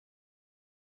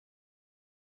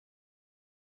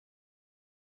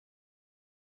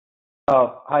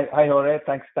Hi, Ore.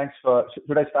 Thanks for.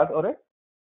 Should I start, Ore?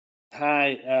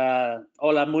 Hi,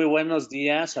 hola, muy buenos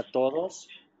días a todos.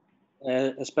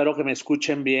 Espero que me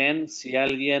escuchen bien. Si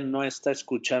alguien no está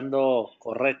escuchando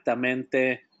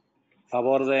correctamente,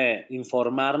 favor de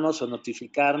informarnos o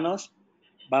notificarnos.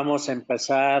 Vamos a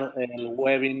empezar el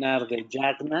webinar de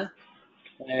Yagna.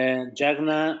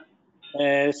 Yagna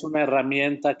es una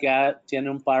herramienta que tiene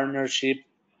un partnership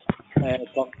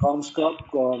con Comscope,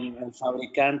 con el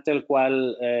fabricante el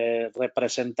cual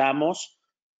representamos.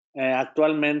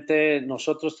 Actualmente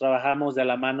nosotros trabajamos de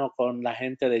la mano con la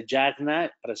gente de Yagna,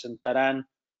 presentarán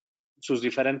sus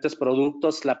diferentes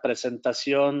productos. La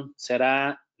presentación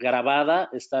será grabada,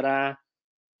 estará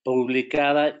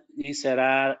publicada y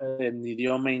será en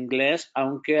idioma inglés,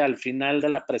 aunque al final de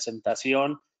la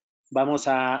presentación vamos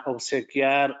a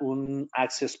obsequiar un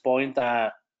access point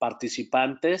a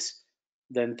participantes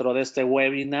dentro de este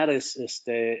webinar.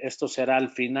 Esto será al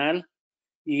final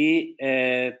y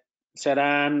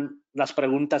serán las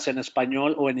preguntas en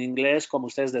español o en inglés, como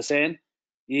ustedes deseen,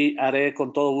 y haré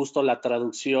con todo gusto la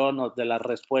traducción de las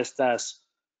respuestas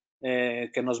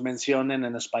que nos mencionen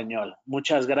en español.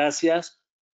 Muchas gracias.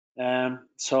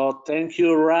 So thank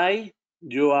you, Rai.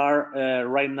 You are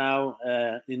right now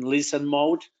in listen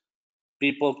mode.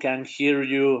 People can hear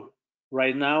you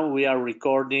right now. We are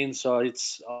recording, so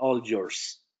it's all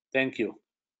yours. Thank you.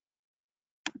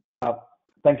 Uh,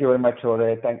 Thank you very much,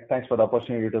 Ore. Thanks for the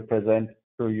opportunity to present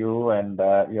to you and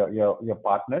your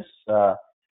partners. So,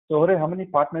 Ore, how many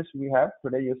partners we have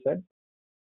today? You said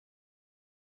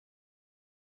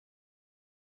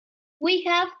we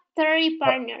have 30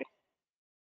 partners.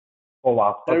 Oh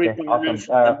wow! 30 Okay, partners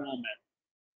awesome. at the moment.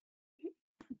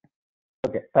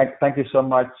 Okay, thank you so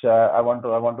much. I want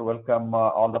to welcome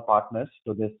all the partners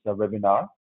to this webinar.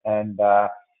 And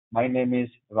my name is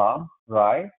Ram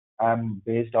Rai. I'm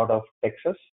based out of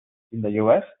Texas in the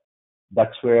US.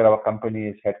 That's where our company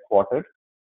is headquartered.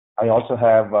 I also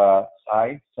have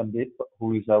Sai Sandeep,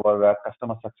 who is our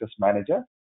customer success manager.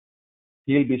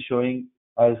 He'll be showing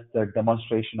us the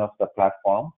demonstration of the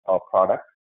platform, our product.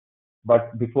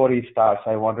 But before he starts,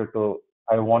 I wanted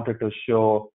to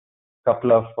show a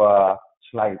couple of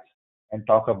slides and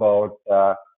talk about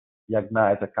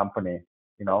Yagna as a company,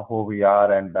 who we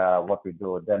are and what we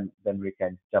do. Then we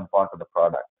can jump onto the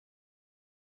product.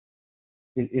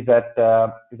 Is that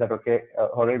okay,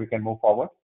 Jorge? We can move forward.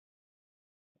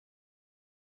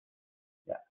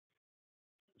 Yeah.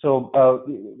 So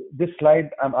this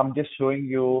slide, I'm just showing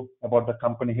you about the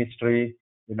company history,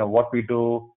 what we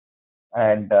do,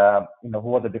 and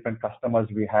who are the different customers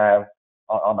we have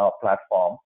on our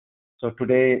platform. So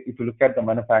today, if you look at the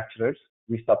manufacturers,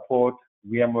 we support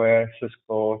VMware,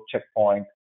 Cisco, Checkpoint,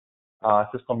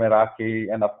 Cisco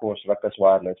Meraki, and of course Ruckus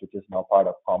Wireless, which is now part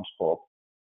of CommScope.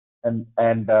 And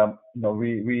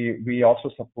we also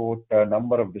support a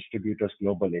number of distributors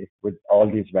globally with all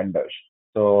these vendors.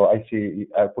 So I see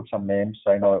I put some names.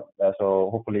 I know.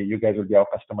 So hopefully you guys will be our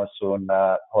customers soon,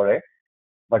 Jorge.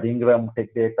 But Ingram,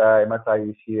 Tech Data,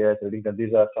 MSI, ECS, Redington,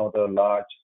 these are some of the large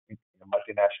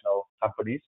multinational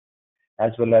companies,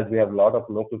 as well as we have a lot of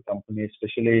local companies,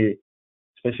 especially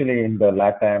in the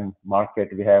LATAM market.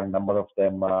 We have a number of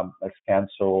them, like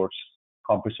ScanSource,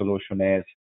 CompuSoluciones,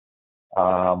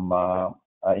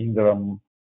 Ingram,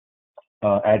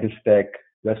 Adistech,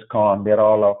 Westcon. They're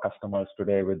all our customers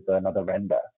today with another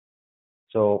vendor.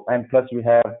 So, and plus we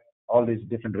have all these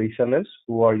different resellers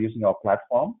who are using our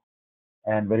platform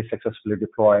and very successfully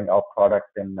deploying our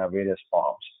product in various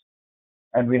forms.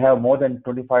 And we have more than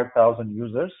 25,000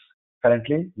 users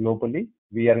currently globally.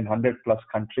 We are in 100+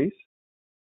 countries,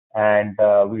 and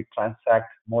we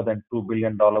transact more than $2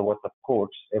 billion worth of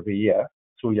quotes every year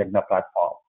through Yagna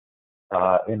platform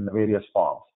in various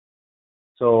forms.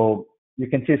 So you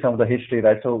can see some of the history,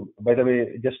 right? So by the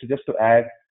way, just to add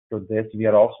to this, we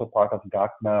are also part of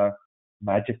Gartner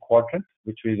Magic Quadrant,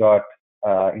 which we got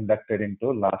inducted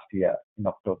into last year in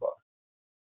October.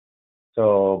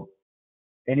 So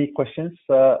any questions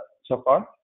so far?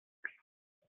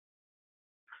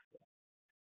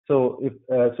 So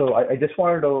I just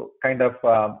wanted to kind of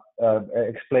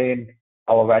explain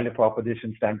our value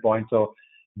proposition standpoint. So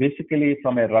basically,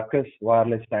 from a Ruckus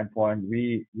Wireless standpoint,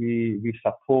 we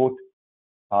support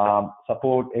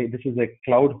this is a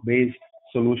cloud-based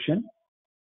solution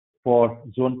for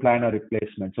Zone Planner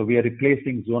replacement. So we are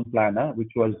replacing Zone Planner,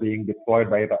 which was being deployed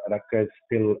by Ruckus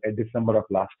till December of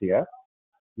last year.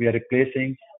 We are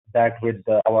replacing that with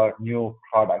our new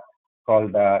product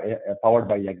called Powered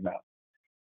by Yagna.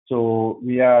 So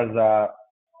we are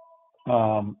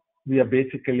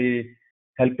basically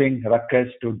helping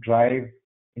Ruckus to drive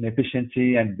in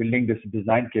efficiency and building this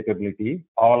design capability,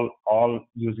 all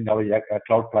using our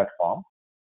cloud platform.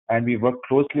 And we work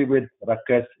closely with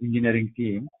Ruckus engineering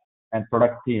team and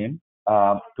product team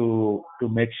to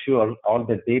make sure all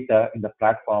the data in the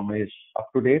platform is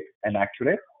up to date and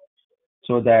accurate,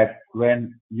 so that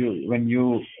when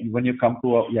you come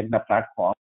to a Yagna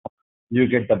platform, you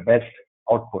get the best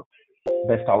output,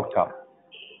 best outcome.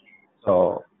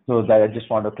 So that I just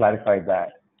want to clarify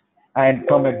that. And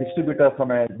from a distributor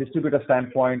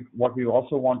standpoint, what we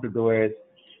also want to do is,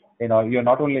 you're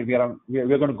not only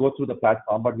we're going to go through the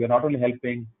platform, but we're not only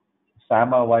helping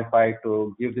SAMA Wi-Fi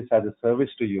to give this as a service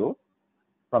to you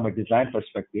from a design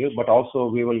perspective, but also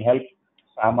we will help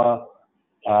SAMA,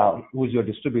 who's your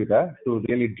distributor, to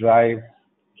really drive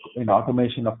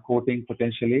automation of quoting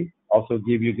potentially, also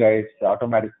give you guys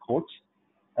automatic quotes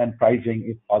and pricing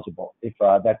if possible, if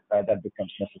that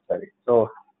becomes necessary.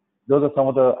 So those are some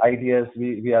of the ideas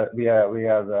we are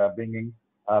bringing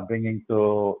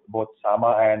to both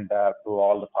SAMA and to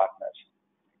all the partners.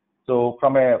 So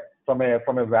from a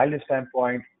value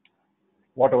standpoint,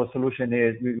 what our solution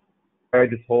is, we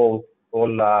provide this whole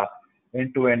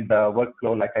end-to-end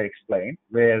workflow, like I explained,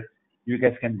 where you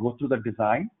guys can go through the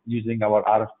design using our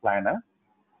RF planner,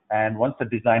 and once the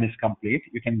design is complete,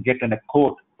 you can get a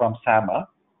quote from SAMA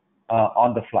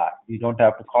on the fly. You don't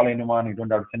have to call anyone, you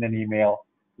don't have to send an email.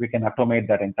 We can automate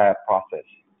that entire process.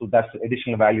 So that's the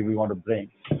additional value we want to bring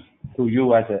to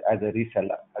you as a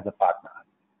reseller, as a partner.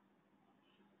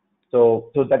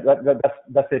 So that's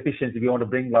the efficiency. We want to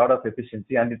bring a lot of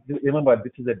efficiency. And remember,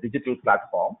 this is a digital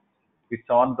platform. It's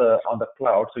on the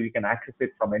cloud, so you can access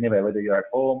it from anywhere, whether you're at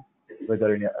home,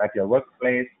 whether at your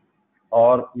workplace,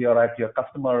 or you're at your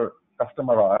customer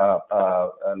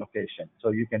location.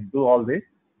 So you can do all this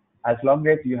as long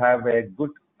as you have a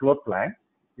good floor plan.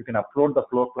 You can upload the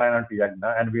floor plan onto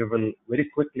Yagna, and we will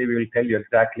tell you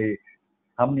exactly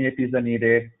how many APs are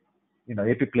needed,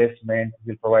 AP placement.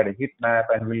 We'll provide a heat map,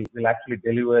 and we'll actually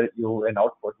deliver you an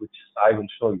output, which I will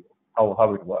show you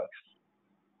how it works.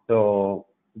 So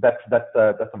that's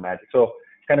a magic. So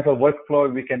kind of a workflow.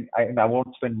 I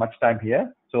won't spend much time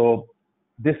here. So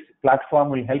this platform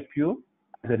will help you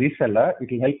as a reseller. It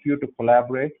will help you to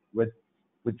collaborate with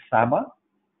SAMA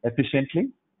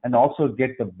efficiently, and also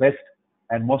get the best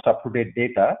and most up-to-date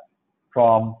data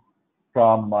from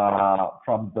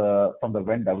the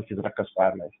vendor, which is Ruckus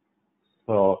Wireless.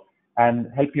 So,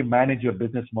 and help you manage your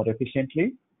business more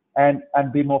efficiently and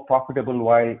be more profitable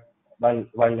while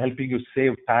helping you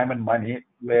save time and money,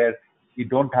 where you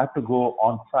don't have to go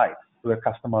on site to a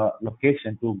customer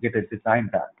location to get a design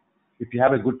done. If you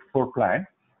have a good floor plan,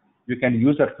 you can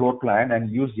use that floor plan and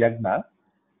use Yagna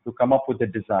to come up with a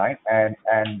design and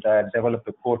develop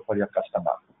a quote for your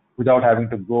customer without having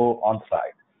to go on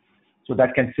site. So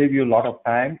that can save you a lot of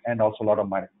time and also a lot of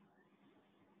money.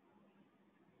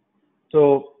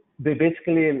 So they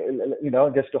basically,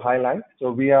 just to highlight, so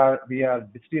we are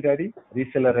district ready,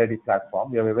 reseller ready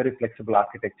platform. We have a very flexible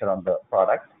architecture on the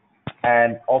product,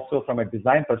 and also from a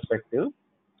design perspective,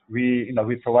 we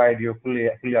provide you fully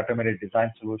automated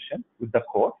design solution with the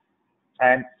quote.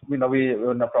 And from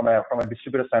a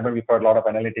distributor standpoint, we provide a lot of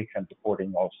analytics and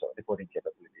reporting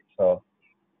capabilities.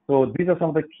 So these are some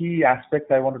of the key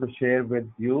aspects I wanted to share with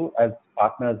you as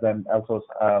partners, and also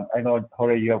I know,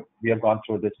 Jorge, we have gone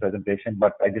through this presentation,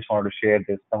 but I just wanted to share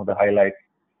some of the highlights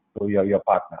to your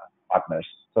partners.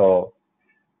 So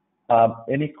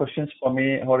any questions for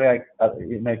me, Jorge?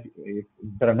 If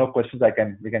there are no questions,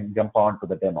 we can jump on to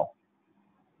the demo.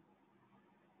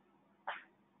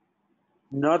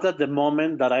 Not at the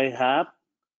moment that I have,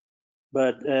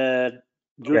 but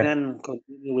you can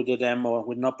continue with the demo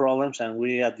with no problems, and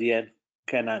we at the end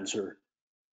can answer.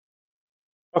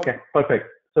 Okay, perfect.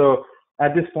 So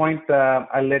at this point,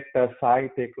 I'll let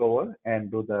Sai take over and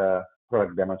do the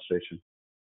product demonstration,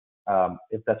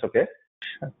 if that's okay.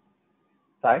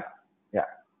 Sai? Yeah.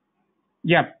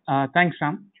 Yeah. Thanks,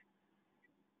 Sam.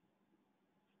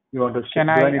 You want to? Do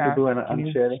I need to do an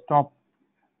unsharing? Stop.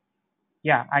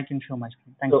 Yeah, I can show my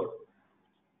screen. Thank you.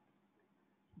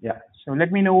 Yeah. So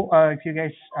let me know if you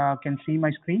guys can see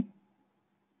my screen.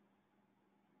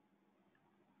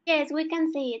 Yes, we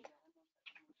can see it.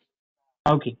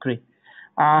 Okay, great.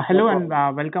 Hello and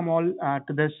welcome all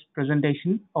to this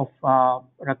presentation of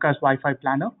Ruckus Wi-Fi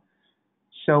Planner.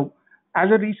 So as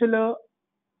a reseller,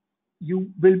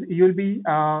 you'll be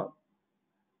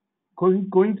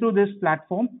going through this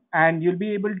platform, and you'll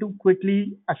be able to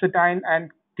quickly ascertain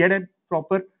and get a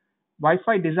proper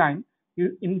Wi-Fi design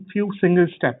in few simple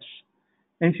steps.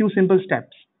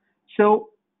 So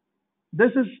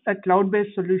this is a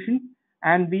cloud-based solution,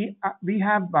 and we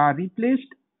have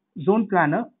replaced Zone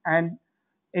Planner, and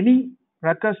any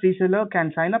Ruckus reseller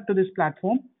can sign up to this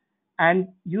platform and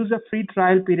use a free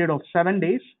trial period of 7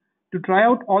 days to try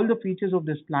out all the features of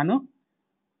this planner.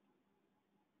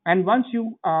 And once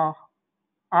you are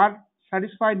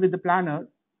satisfied with the planner,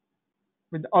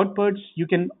 with the outputs, you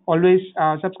can always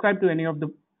subscribe to any of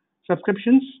the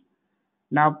subscriptions.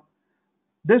 Now,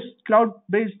 this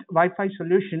cloud-based Wi-Fi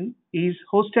solution is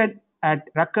hosted at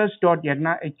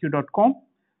ruckus.yagnaeq.com.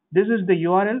 This is the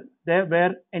URL there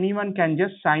where anyone can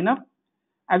just sign up.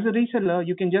 As a reseller,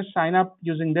 you can just sign up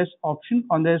using this option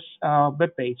on this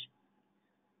web page.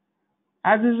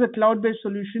 As this is a cloud-based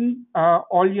solution,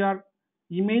 all your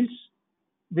emails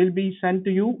will be sent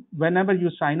to you whenever you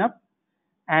sign up.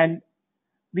 And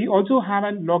we also have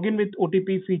a login with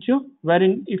OTP feature,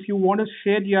 wherein if you want to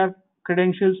share your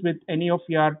credentials with any of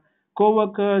your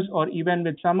coworkers or even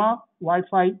with some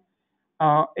Wi-Fi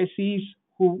SEs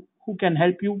who can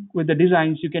help you with the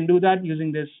designs, you can do that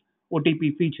using this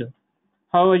OTP feature.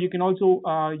 However, you can also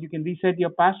you can reset your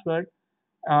password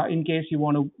in case you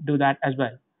want to do that as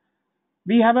well.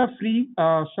 We have a free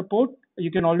support. You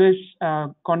can always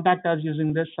contact us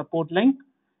using this support link.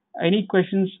 Any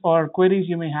questions or queries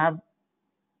you may have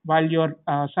while you're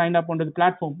signed up onto the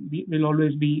platform, we will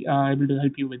always be able to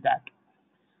help you with that.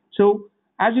 So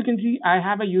as you can see, I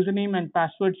have a username and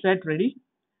password set ready.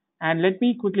 And let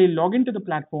me quickly log into the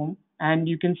platform, and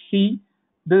you can see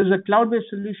there is a cloud-based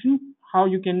solution, how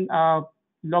you can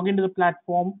log into the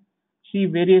platform, see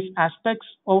various aspects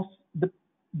of the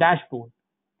dashboard.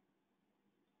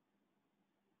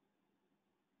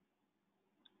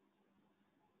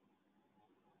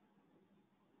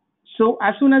 So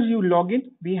as soon as you log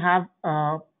in, we have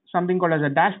something called as a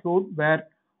dashboard where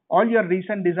all your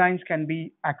recent designs can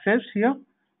be accessed here.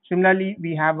 Similarly,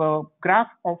 we have a graph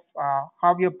of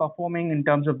how you're performing in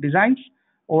terms of designs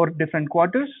or different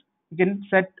quarters. You can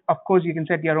set, of course, you can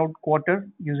set your own quarter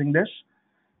using this.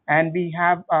 And we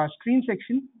have a screen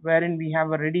section wherein we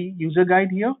have a ready user guide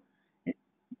here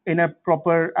in a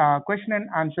proper question and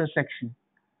answer section.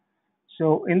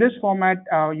 So in this format,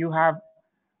 you have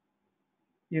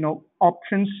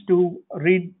options to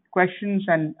read questions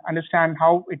and understand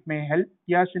how it may help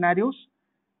your scenarios.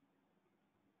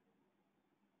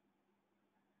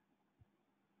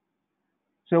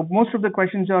 So most of the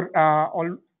questions are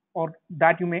or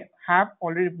that you may have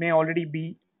already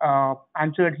be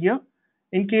answered here.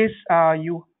 In case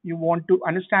you want to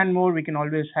understand more, we can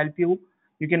always help you.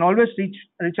 You can always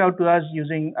reach out to us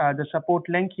using the support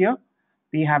link here.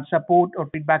 We have support or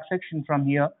feedback section from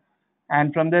here.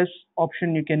 And from this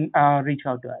option, you can reach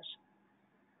out to us.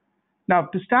 Now,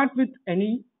 to start with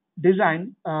any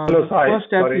design, Hello, Sai. first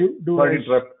step Sorry, you do sorry is...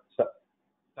 to interrupt.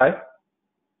 Sai?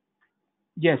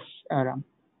 Yes, Ram.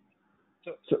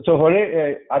 So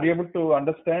Jorge, are you able to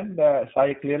understand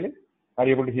Sai clearly? Are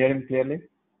you able to hear him clearly?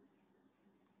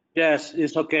 Yes,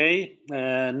 it's okay.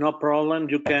 No problem.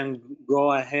 You can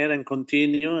go ahead and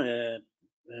continue.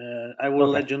 I will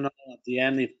let you know at the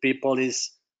end if people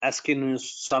is asking you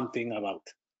something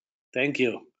about. Thank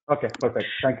you. Okay, perfect.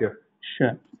 Thank you.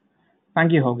 Sure.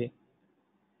 Thank you, Jorge.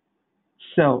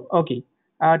 So, okay.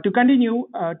 To continue,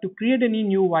 to create any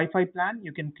new Wi-Fi plan,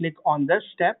 you can click on this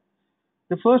step.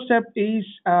 The first step is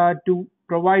to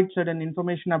provide certain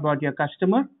information about your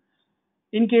customer.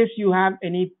 In case you have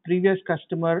any previous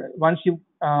customer, once you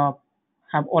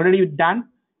have already done,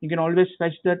 you can always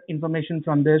fetch that information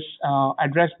from this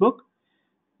address book.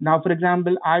 Now, for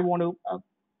example, I want to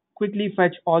quickly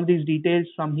fetch all these details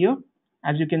from here.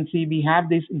 As you can see, we have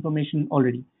this information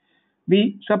already.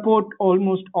 We support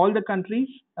almost all the countries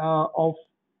of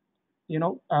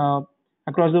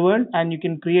across the world, and you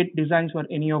can create designs for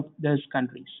any of those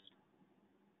countries.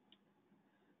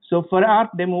 So for our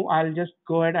demo, I'll just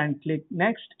go ahead and click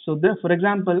next. So this, for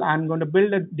example, I'm going to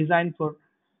build a design for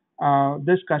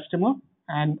this customer,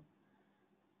 and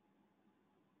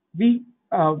we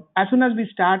as soon as we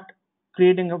start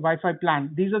creating a Wi-Fi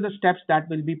plan, these are the steps that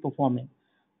we'll be performing.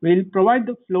 We'll provide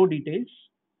the flow details,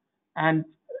 and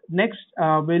next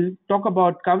we'll talk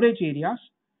about coverage areas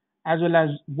as well as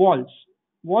walls.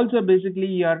 Walls are basically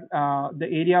your the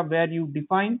area where you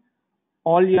define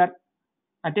all your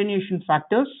attenuation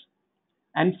factors.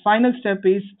 And final step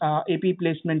is AP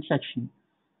placement section.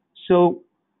 So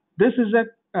this is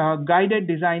a guided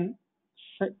design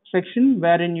section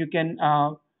wherein you can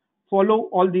follow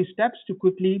all these steps to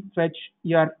quickly fetch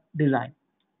your design.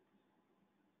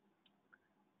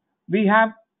 We have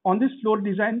on this flow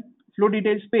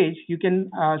details page, you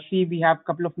can see we have a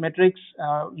couple of metrics.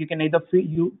 You can either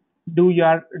do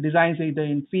your designs either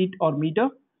in feet or meter.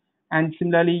 And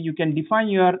similarly, you can define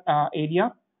your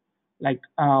area like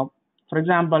For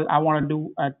example, I want to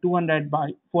do a 200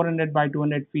 by 400 by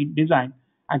 200 feet design.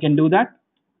 I can do that.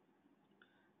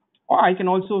 Or I can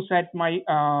also set my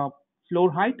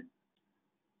floor height.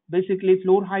 Basically,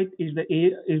 floor height is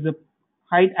the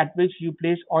height at which you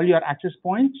place all your access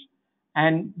points,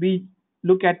 and we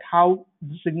look at how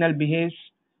the signal behaves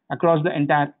across the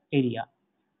entire area.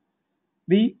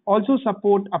 We also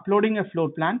support uploading a floor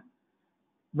plan,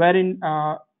 wherein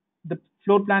the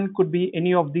floor plan could be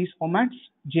any of these formats: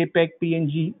 JPEG,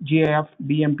 PNG, GIF,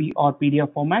 BMP, or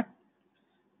PDF format.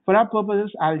 For our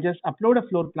purposes, I'll just upload a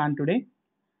floor plan today.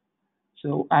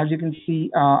 So as you can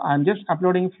see, I'm just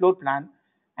uploading floor plan,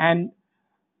 and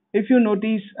if you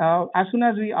notice, as soon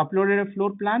as we uploaded a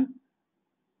floor plan,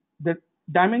 the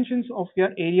dimensions of your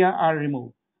area are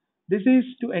removed. This is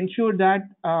to ensure that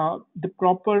the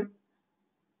proper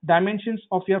dimensions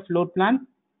of your floor plan,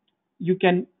 you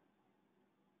can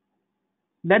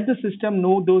let the system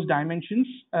know those dimensions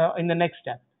in the next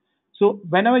step. So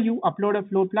whenever you upload a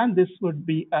floor plan, this would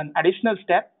be an additional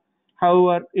step.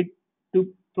 However, to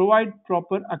provide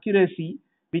proper accuracy,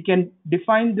 we can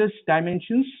define these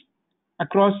dimensions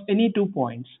across any 2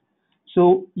 points.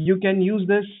 So you can use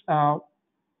this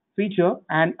feature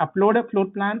and upload a floor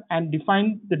plan and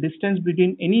define the distance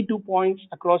between any 2 points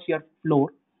across your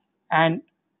floor, and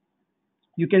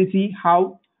you can see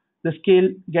how the scale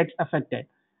gets affected.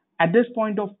 At this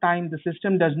point of time, the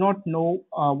system does not know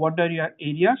what are your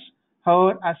areas.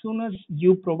 However, as soon as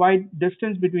you provide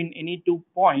distance between any 2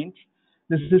 points,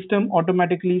 the system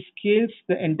automatically scales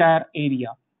the entire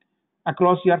area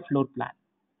across your floor plan.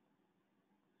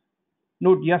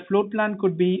 Note, your floor plan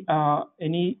could be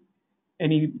any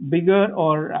bigger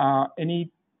or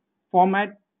any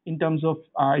format in terms of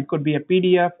it could be a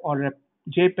PDF or a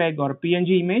JPEG or a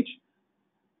PNG image.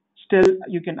 Still,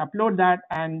 you can upload that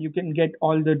and you can get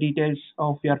all the details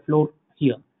of your floor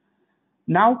here.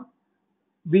 Now,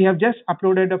 we have just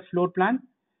uploaded a floor plan.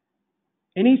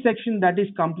 Any section that is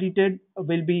completed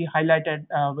will be highlighted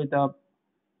with a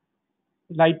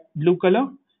light blue color,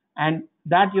 and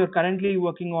that you're currently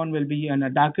working on will be in a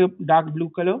dark blue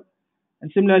color.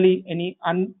 And similarly, any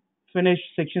unfinished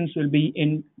sections will be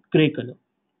in gray color.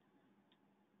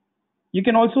 You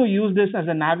can also use this as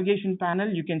a navigation panel.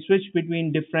 You can switch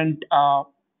between different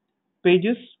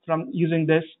pages from using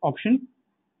this option.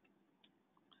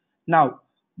 Now,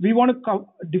 we want to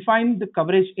define the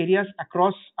coverage areas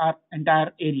across our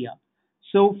entire area.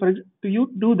 So to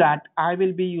do that, I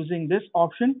will be using this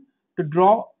option to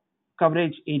draw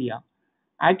coverage area.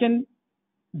 I can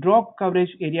draw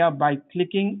coverage area by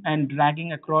clicking and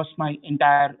dragging across my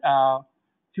entire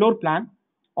floor plan.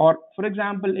 Or for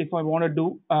example, if I want to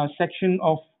do a section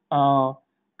of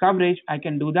coverage, I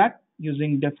can do that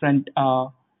using different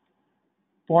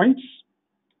points.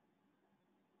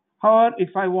 However,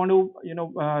 if I want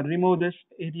to remove this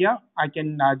area, I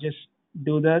can just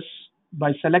do this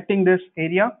by selecting this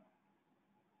area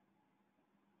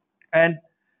and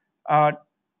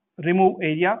remove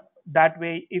area. That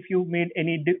way, if you made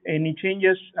any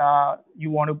changes,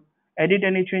 you want to edit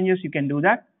any changes, you can do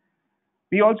that.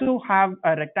 We also have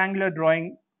a rectangular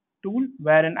drawing tool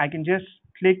wherein I can just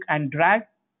click and drag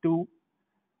to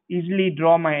easily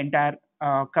draw my entire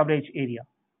coverage area.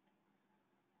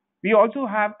 We also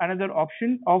have another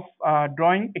option of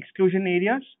drawing exclusion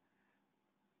areas.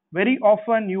 Very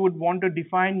often you would want to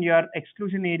define your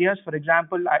exclusion areas. For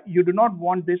example, you do not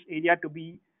want this area to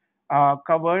be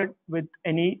covered with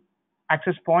any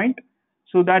access point,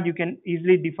 so that you can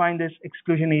easily define this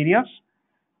exclusion areas.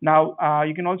 Now,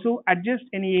 you can also adjust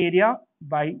any area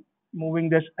by moving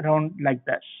this around like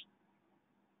this.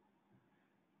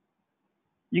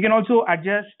 You can also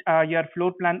adjust your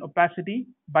floor plan opacity.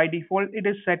 By default, it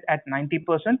is set at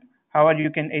 90%. However, you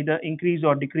can either increase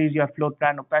or decrease your floor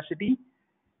plan opacity.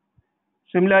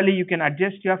 Similarly, you can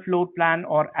adjust your floor plan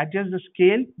or adjust the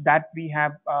scale that we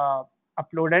have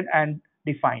uploaded and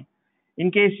defined. In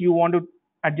case you want to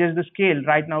adjust the scale,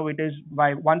 right now it is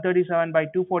by 137 by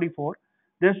 244.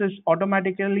 This is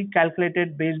automatically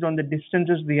calculated based on the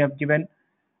distances we have given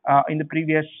in the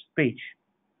previous page.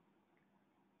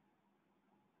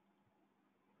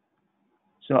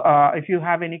 So if you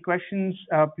have any questions,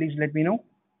 please let me know.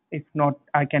 If not,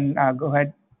 I can go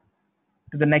ahead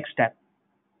to the next step.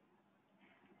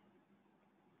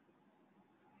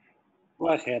 Go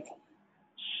ahead.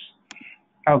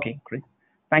 Okay, great.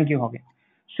 Thank you, Jorge.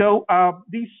 So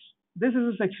this is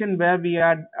a section where we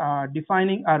are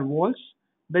defining our walls.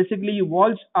 Basically,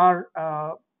 walls are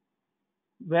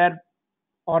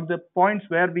the points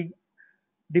where we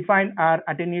define our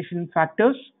attenuation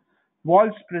factors.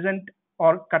 Walls present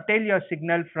or curtail your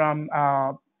signal from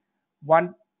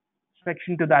one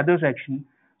section to the other section.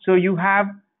 So you have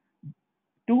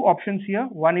two options here.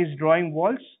 One is drawing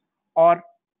walls, or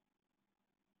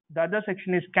the other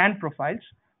section is can profiles,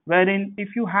 wherein if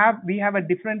we have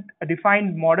a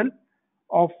defined model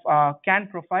of can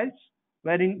profiles,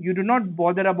 wherein you do not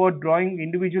bother about drawing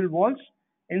individual walls.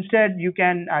 Instead, you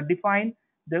can define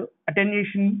the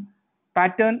attenuation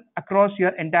pattern across your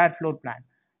entire floor plan.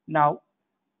 Now,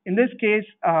 in this case,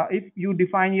 if you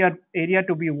define your area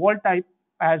to be wall type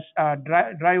as a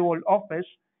dry wall office,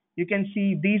 you can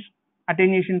see these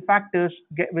attenuation factors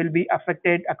will be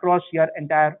affected across your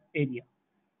entire area.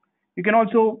 You can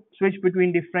also switch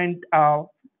between different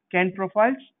Ken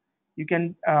profiles. You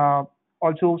can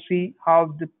also see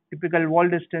how the typical wall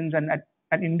distance and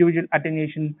individual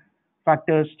attenuation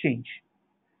factors change.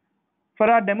 For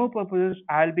our demo purposes,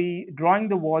 I'll be drawing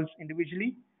the walls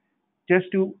individually just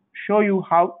to show you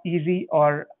how easy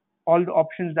or all the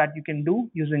options that you can do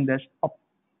using this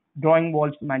drawing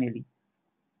walls manually.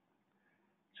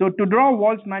 So to draw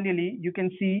walls manually, you can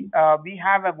see we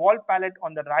have a wall palette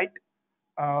on the right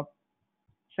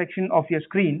section of your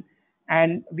screen,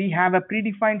 and we have a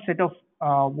predefined set of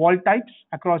wall types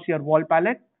across your wall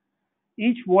palette.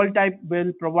 Each wall type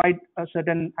will provide a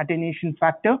certain attenuation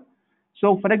factor.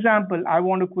 So for example, I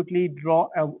want to quickly draw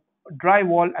a dry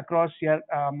wall across here,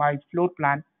 my floor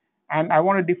plan, and I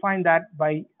want to define that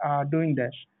by doing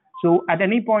this. So at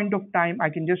any point of time, I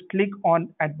can just click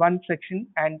on at one section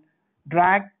and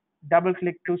drag, double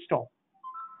click to stop.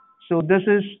 So this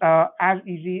is as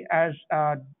easy as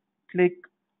click,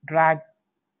 drag,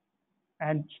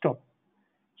 and stop.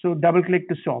 So double click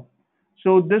to stop.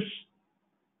 So this,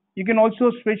 you can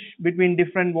also switch between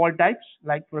different wall types.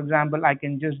 Like for example, I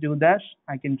can just do this.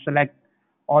 I can select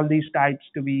all these types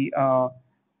to be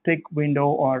thick window,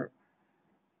 or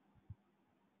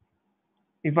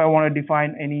if I want to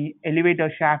define any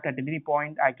elevator shaft at any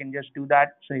point, I can just do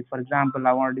that. Say for example,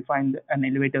 I want to define an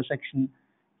elevator section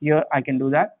here, I can do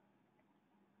that.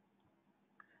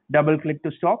 Double click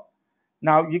to stop.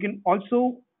 Now you can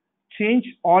also change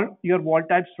all your wall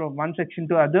types from one section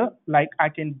to other. Like I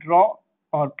can draw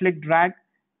or click drag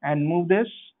and move this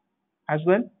as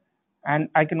well. And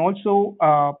I can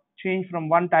also change from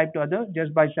one type to other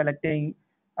just by selecting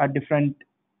a different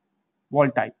wall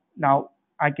type. Now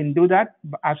I can do that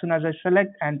as soon as I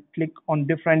select and click on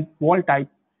different wall type.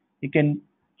 You can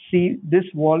see this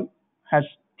wall has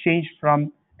changed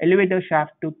from elevator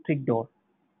shaft to thick door.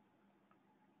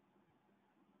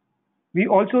 We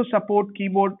also support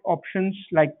keyboard options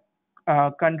like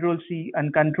Control C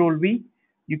and Control V.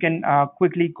 You can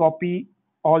quickly copy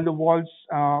all the walls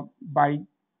by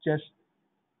just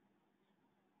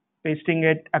pasting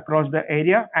it across the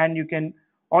area, and you can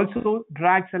also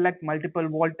drag select multiple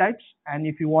wall types, and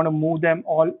if you want to move them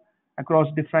all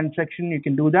across different sections, you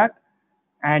can do that.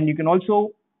 And you can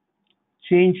also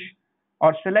change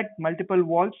or select multiple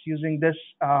walls using this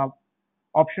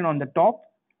option on the top.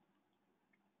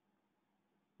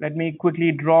 Let me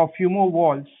quickly draw a few more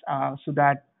walls so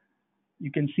that you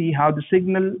can see how the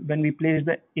signal, when we place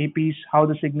the APs, how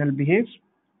the signal behaves.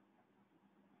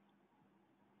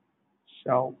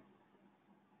 So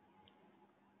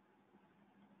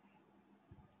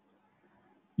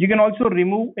you can also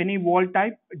remove any wall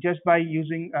type just by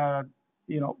using,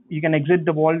 you can exit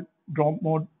the wall draw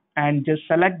mode and just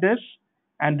select this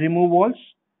and remove walls,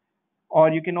 or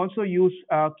you can also use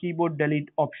keyboard delete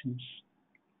options.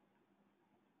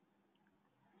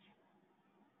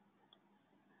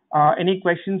 Any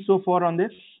questions so far on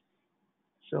this?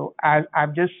 So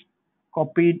I've just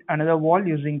copied another wall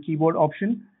using keyboard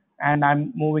option, and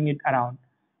I'm moving it around.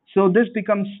 So this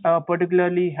becomes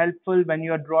particularly helpful when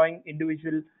you are drawing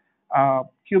individual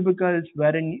cubicles,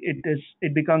 wherein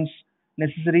it becomes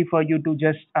necessary for you to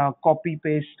just copy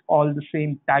paste all the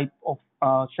same type of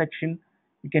section.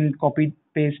 You can copy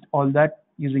paste all that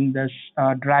using this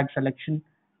drag selection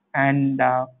and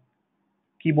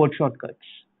keyboard shortcuts.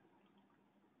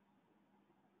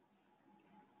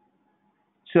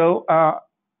 So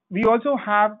we also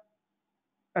have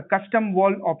a custom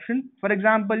wall option. For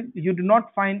example, you do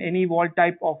not find any wall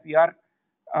type of your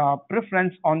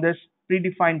preference on this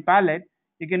predefined palette.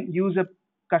 You can use a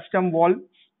custom walls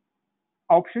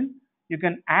option. You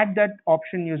can add that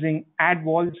option using add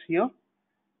walls here,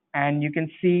 and you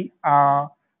can see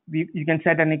you can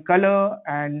set any color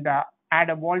and add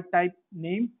a wall type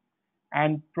name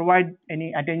and provide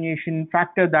any attenuation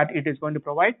factor that it is going to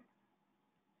provide.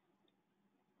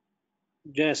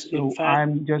 Yes, So in fact,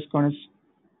 I'm just going to.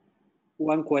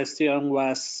 One question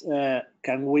was,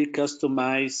 can we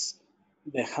customize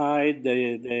the height,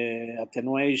 the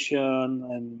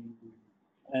attenuation,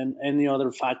 and any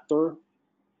other factor?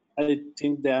 I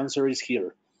think the answer is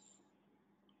here.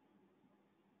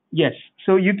 Yes,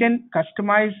 so you can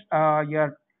customize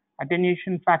your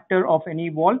attenuation factor of any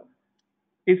wall.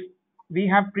 If we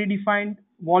have predefined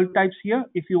wall types here,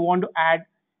 if you want to add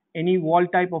any wall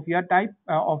type of your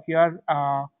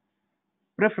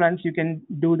preference, you can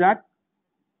do that.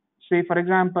 Say for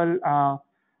example,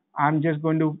 I'm just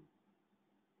going to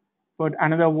put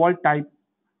another wall type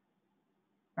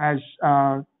as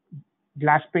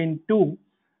glass pane 2,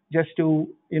 just to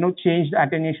change the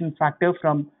attenuation factor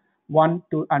from one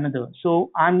to another. So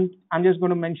I'm just going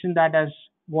to mention that as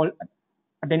wall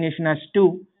attenuation as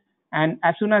 2, and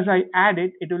as soon as I add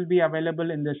it, it will be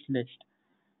available in this list.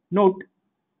 Note,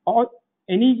 or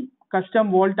any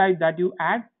custom wall type that you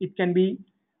add, it can be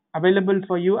available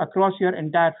for you across your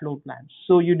entire floor plan.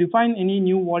 So you define any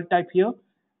new wall type here.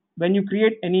 When you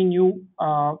create any new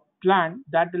plan,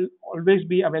 that will always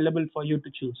be available for you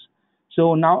to choose.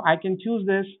 So now I can choose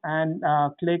this and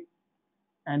click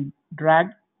and drag,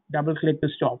 double click to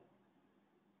stop.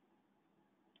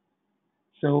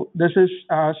 So this is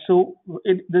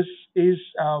this is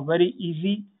very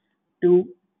easy to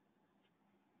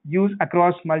use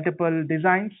across multiple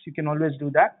designs. You can always do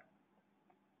that.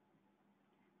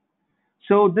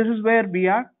 So this is where we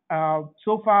are.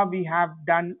 So far we have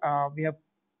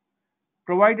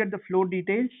provided the floor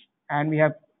details, and we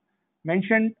have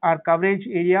mentioned our coverage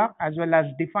area as well as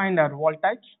defined our wall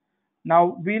types.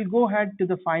 Now we'll go ahead to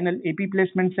the final AP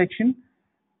placement section.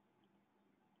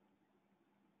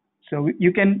 So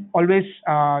you can always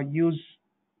use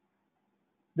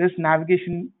this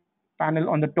navigation panel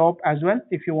on the top as well.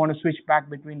 If you want to switch back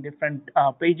between different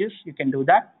pages, you can do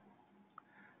that.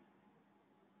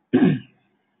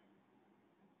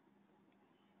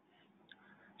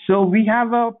 So we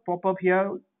have a pop-up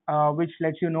here which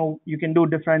lets you know you can do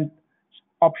different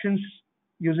options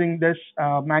using this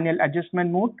manual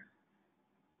adjustment mode.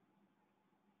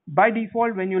 By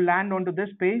default, when you land onto this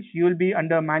page, you will be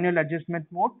under manual adjustment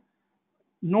mode.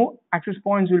 No access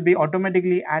points will be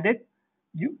automatically added.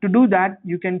 To do that,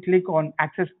 you can click on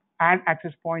add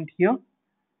access point here.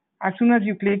 As soon as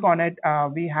you click on it,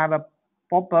 we have a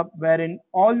pop-up wherein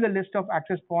all the list of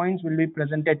access points will be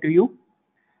presented to you.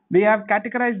 We have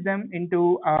categorized them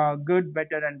into good,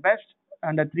 better, and best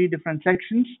under 3 different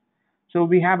sections. So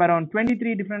we have around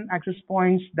 23 different access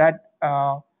points that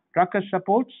Ruckus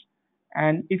supports.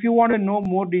 And if you want to know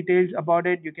more details about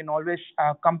it, you can always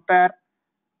compare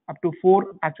up to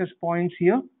 4 access points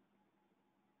here.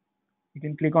 You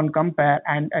can click on compare,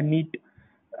 and a neat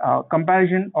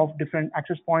comparison of different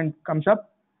access points comes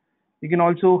up. You can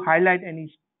also highlight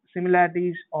any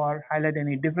similarities or highlight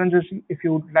any differences if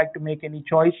you would like to make any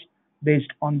choice based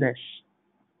on this.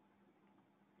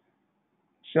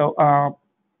 So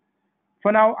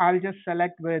for now, I'll just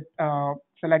select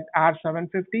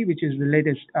R750, which is the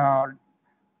latest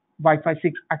Wi-Fi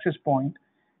 6 access point.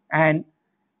 And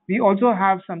we also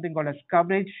have something called as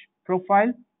coverage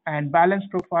profile and balance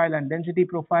profile and density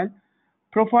profile.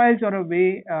 Profiles are a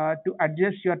way to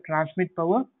adjust your transmit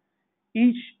power.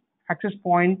 Each access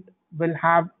point will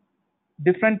have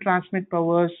different transmit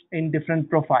powers in different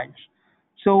profiles.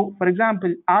 So for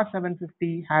example,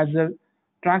 R750 has a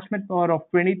transmit power of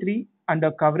 23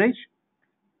 under coverage.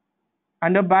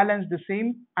 Under balance, the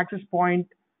same access point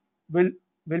will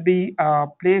be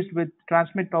placed with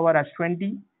transmit power as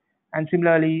 20, and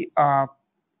similarly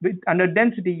under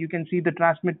density, you can see the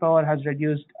transmit power has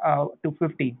reduced to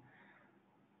 15.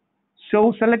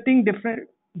 So selecting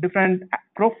different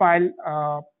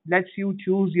profile lets you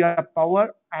choose your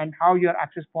power and how your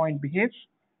access point behaves.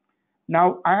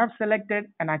 Now I have selected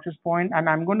an access point and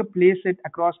I'm going to place it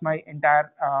across my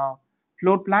entire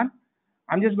floor plan.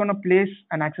 I'm just going to place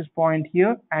an access point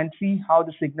here and see how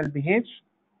the signal behaves.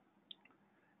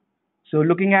 So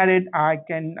looking at it, I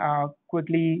can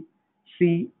quickly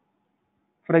see,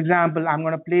 for example, I'm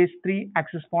going to place 3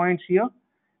 access points here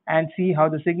and see how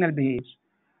the signal behaves.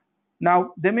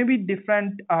 Now, there may be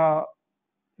different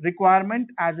requirement,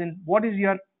 as in what is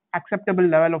your acceptable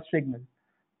level of signal.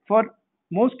 For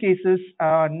most cases,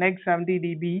 neg 70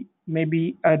 dB may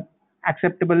be an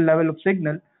acceptable level of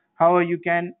signal. However, you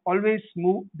can always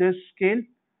move this scale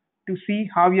to see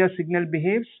how your signal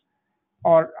behaves,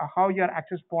 or how your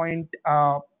access point,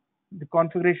 the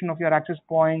configuration of your access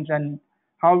points, and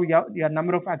how your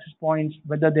number of access points,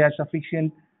 whether they are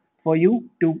sufficient for you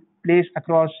to place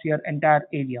across your entire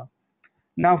area.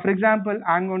 Now, for example,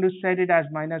 I'm going to set it as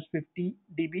minus 50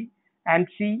 dB and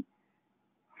see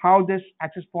how this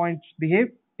access points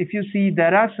behave. If you see,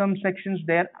 there are some sections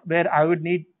there where I would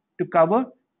need to cover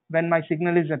when my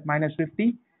signal is at minus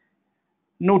 50.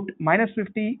 Note, minus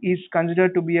 50 is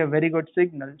considered to be a very good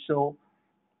signal. So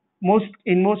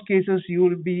in most cases, you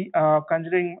will be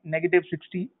considering negative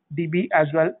 60 dB as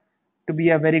well to be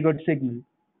a very good signal.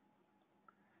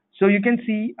 So you can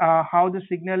see how the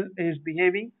signal is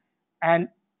behaving, and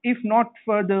if not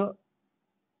for the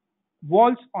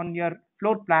walls on your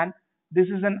floor plan, this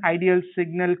is an ideal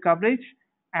signal coverage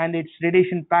and its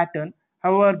radiation pattern.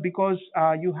 However, because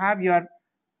you have your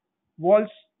walls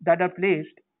that are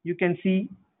placed, you can see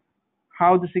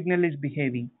how the signal is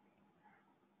behaving.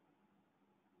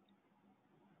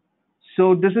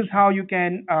 So this is how you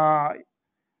can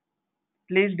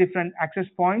place different access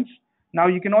points. Now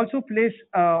you can also place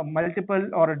multiple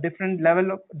or a different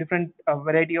level of different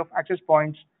variety of access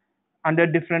points under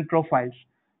different profiles.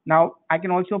 Now I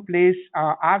can also place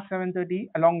R730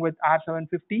 along with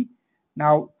R750.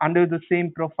 Now under the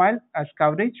same profile as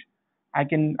coverage, I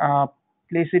can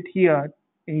place it here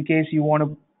in case you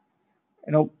want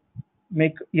to,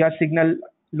 make your signal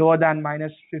lower than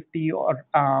minus 50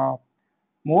 or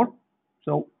more.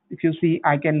 So if you see,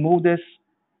 I can move this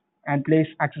and place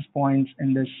access points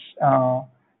in this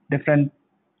different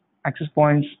access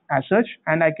points as such,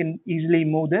 and I can easily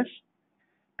move this.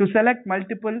 To select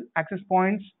multiple access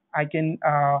points, I can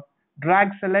drag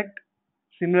select,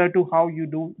 similar to how you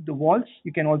do the walls.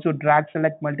 You can also drag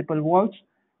select multiple walls,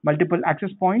 multiple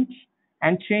access points,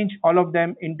 and change all of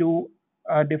them into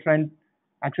a different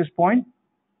access point.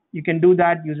 You can do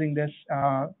that using this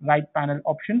right panel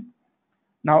option.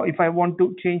 Now, if I want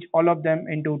to change all of them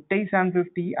into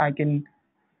T750, I can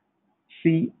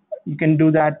see you can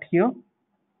do that here.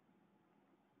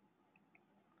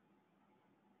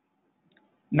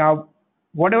 Now,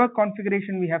 whatever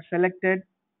configuration we have selected,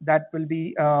 that will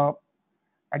be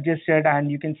adjusted, and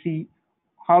you can see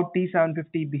how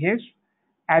T750 behaves.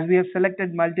 As we have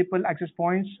selected multiple access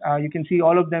points, you can see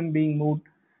all of them being moved.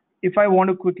 If I want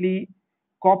to quickly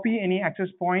copy any access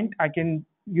point, I can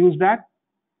use that.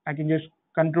 I can just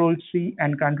Control C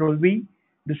and Control V.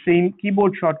 The same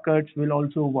keyboard shortcuts will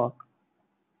also work.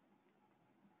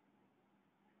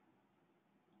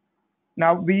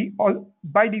 Now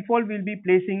by default we'll be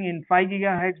placing in 5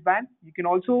 gigahertz band. You can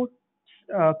also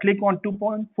click on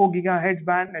 2.4 gigahertz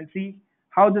band and see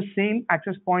how the same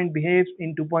access point behaves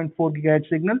in 2.4 gigahertz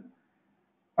signal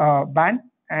band.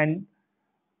 And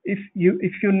if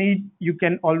you need, you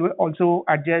can also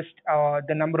adjust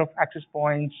the number of access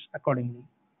points accordingly.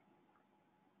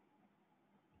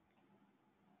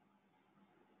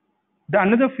 The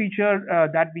another feature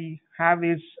that we have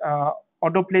is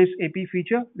auto place AP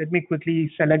feature. Let me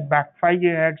quickly select back 5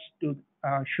 gigahertz to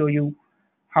show you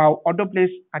how auto place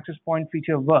access point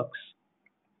feature works.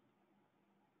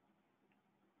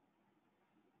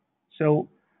 So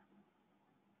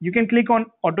you can click on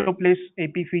auto place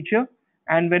AP feature,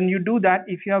 and when you do that,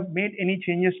 if you have made any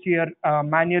changes to your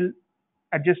manual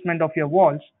adjustment of your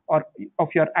walls or of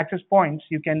your access points,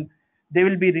 they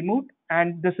will be removed,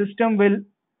 and the system will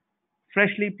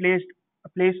freshly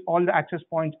place all the access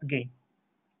points again.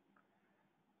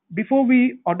 Before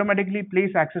we automatically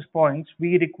place access points,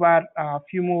 we require a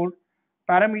few more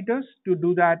parameters. To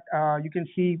do that, you can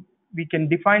see we can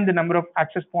define the number of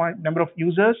access points, number of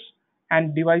users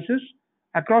and devices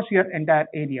across your entire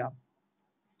area.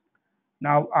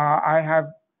 Now I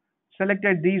have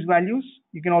selected these values.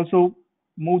 You can also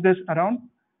move this around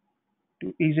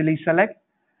to easily select.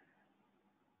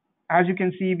 As you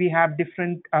can see, we have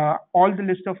different, all the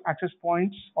list of access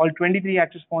points, all 23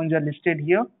 access points are listed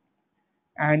here.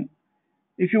 And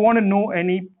if you want to know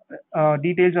any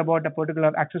details about a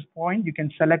particular access point, you can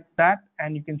select that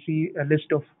and you can see a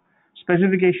list of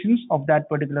specifications of that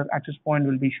particular access point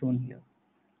will be shown here.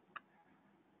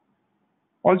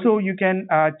 Also, you can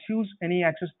choose any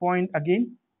access point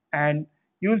again, and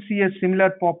you'll see a similar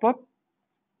pop-up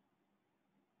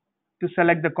to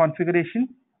select the configuration.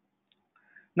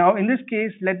 Now, in this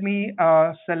case, let me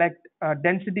select a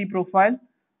density profile,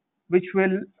 which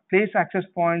will place access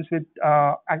points with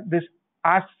this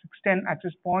R610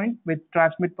 access point with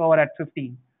transmit power at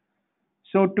 15.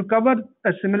 So to cover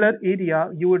a similar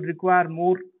area, you would require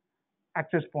more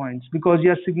access points because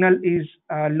your signal is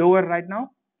lower right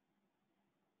now.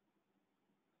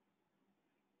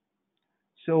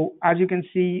 So as you can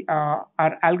see,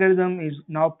 our algorithm is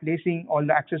now placing all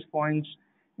the access points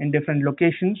in different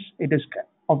locations. It is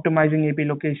optimizing AP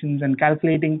locations and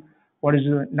calculating what is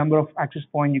the number of access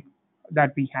points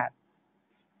that we have.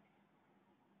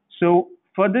 So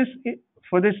for this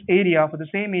area, for the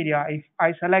same area, if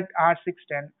I select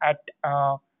R610 at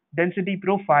density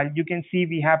profile, you can see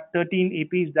we have 13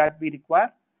 APs that we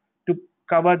require to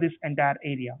cover this entire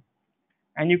area.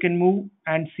 And you can move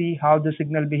and see how the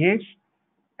signal behaves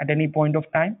at any point of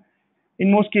time.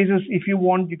 in most cases, if you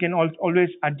want, you can always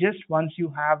adjust once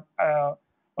you have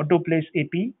auto place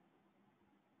AP.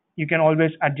 You can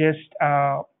always adjust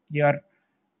your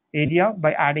area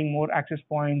by adding more access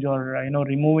points or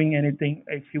removing anything.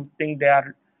 If you think they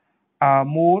are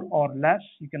more or less,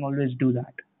 you can always do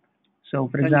that. So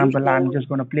for example, I'm just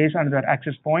going to place another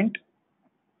access point.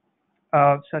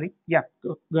 Sorry, yeah,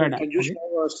 go ahead. Can you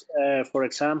show us, for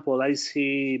example, I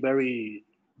see very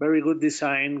good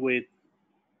design with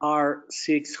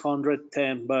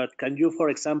R610, but can you, for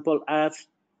example, add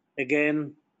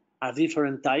again a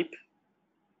different type?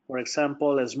 For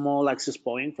example, a small access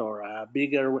point or a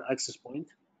bigger access point?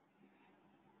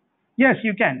 Yes,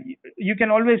 you can. You can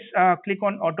always click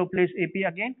on auto place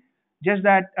AP again. Just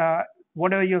that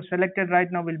whatever you've selected right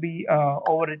now will be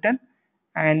overwritten,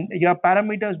 and your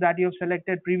parameters that you have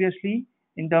selected previously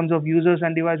in terms of users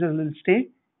and devices will stay.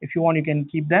 If you want, you can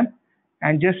keep them.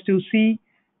 And just to see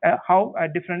how a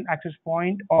different access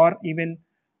point or even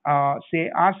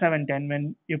say R710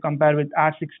 when you compare with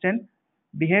R610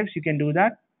 behaves, you can do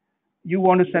that. You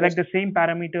want to select the same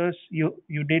parameters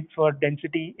you did for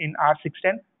density in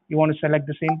R610. You want to select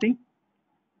the same thing?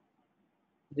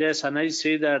 Yes, and I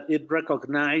see that it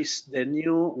recognized the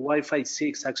new Wi-Fi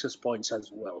 6 access points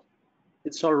as well.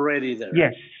 It's already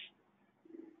there.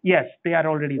 Yes, they are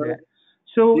already there.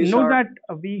 So note that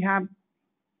we have,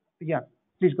 yeah,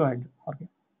 please go ahead, Jorge.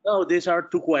 No, these are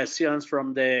two questions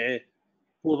from the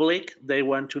public. They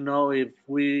want to know if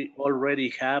we already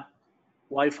have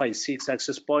Wi-Fi 6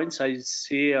 access points. I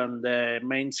see on the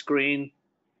main screen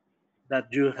that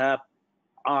you have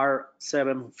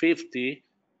R750,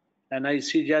 and I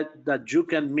see that you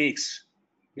can mix,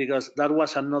 because that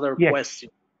was another question.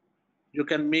 You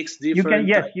can mix different.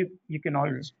 You can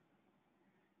always.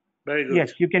 Very good.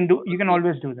 Yes, you can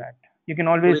always do that. You can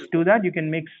always do that. You can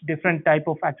mix different type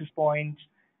of access points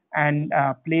and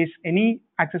place any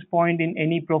access point in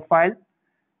any profile.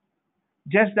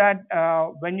 Just that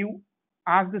when you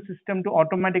ask the system to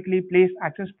automatically place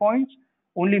access points,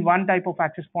 only one type of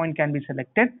access point can be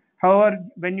selected. However,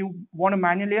 when you want to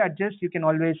manually adjust, you can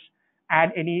always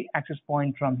add any access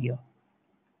point from here.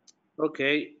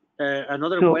 Okay.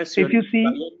 Another question. If you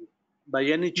see, by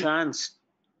any chance,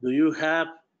 do you have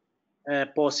a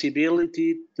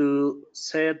possibility to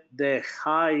set the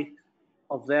height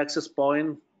of the access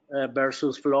point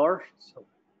versus floor?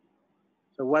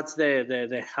 So what's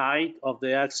the height of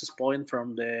the access point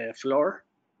from the floor?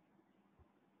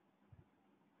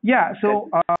 Yeah, so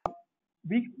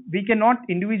we cannot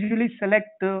individually select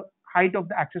the height of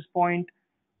the access point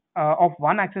of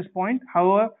one access point.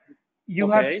 However, you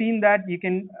have seen that you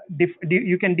can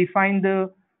define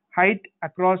the height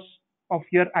across of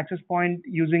your access point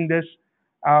using this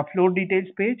floor details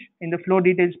page. In the floor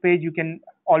details page, you can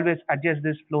always adjust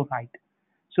this floor height.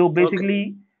 So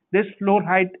basically, this floor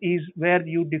height is where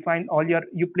you define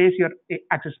you place your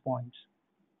access points.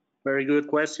 Very good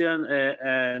question.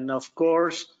 And of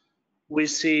course, we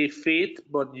see feet,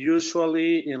 but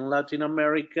usually in Latin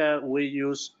America, we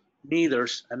use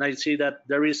meters. And I see that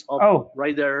there is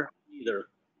right there, meter.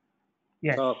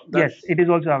 Yes, so yes, it is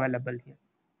also available here.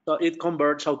 So it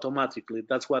converts automatically.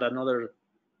 That's what another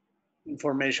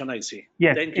information I see.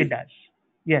 Yes, it does.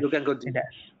 Yes, you can continue. It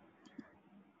does.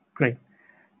 Great.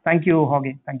 Thank you,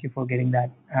 Jorge. Thank you for getting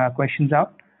that questions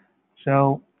out.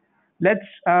 So let's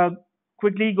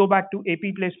quickly go back to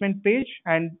AP placement page,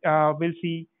 and we'll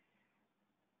see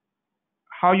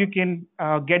how you can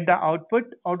get the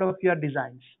output out of your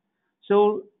designs.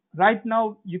 So right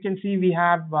now you can see we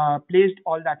have placed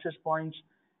all the access points,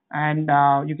 and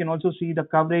you can also see the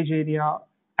coverage area.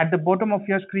 At the bottom of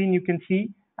your screen, you can see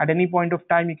at any point of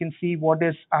time, you can see what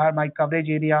is my coverage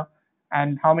area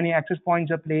and how many access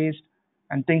points are placed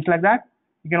and things like that.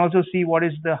 You can also see what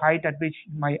is the height at which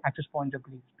my access points are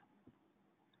placed.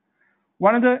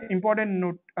 One other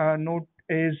important note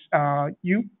is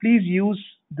you please use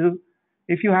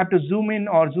if you have to zoom in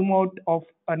or zoom out of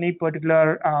any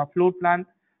particular floor plan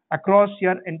across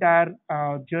your entire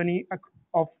journey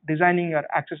of designing your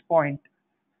access point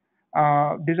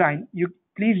design, you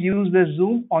please use the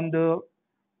zoom on the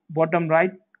bottom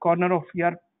right corner of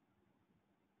your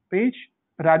page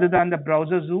rather than the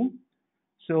browser zoom.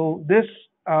 So this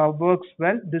works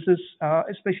well. This is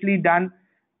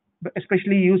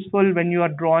especially useful when you are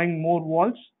drawing more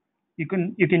walls. You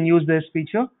can use this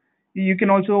feature. You can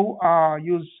also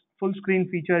use full screen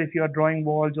feature if you are drawing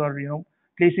walls or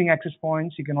placing access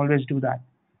points. You can always do that.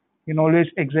 You can always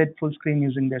exit full screen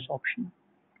using this option.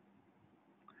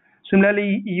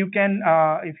 Similarly, you can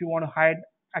if you want to hide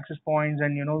access points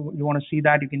and you want to see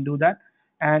that, you can do that.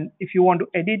 And if you want to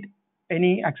edit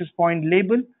any access point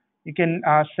label, you can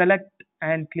select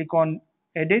and click on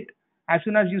edit. As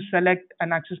soon as you select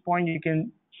an access point, you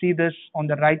can see this on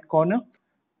the right corner.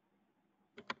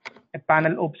 A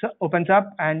panel opens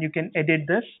up and you can edit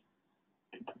this.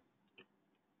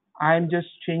 I'm just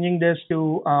changing this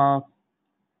to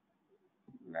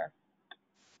left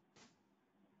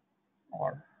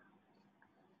or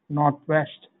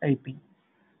northwest AP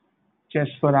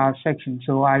just for our section.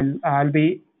 So I'll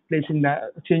be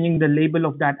changing the label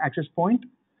of that access point.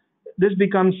 This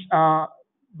becomes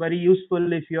very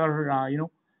useful if you're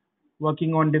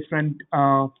working on different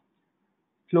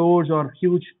floors or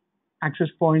huge access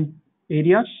point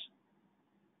areas.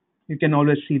 You can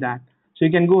always see that. So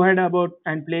you can go ahead about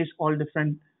and place all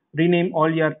different, rename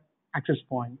all your access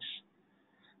points.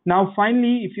 Now,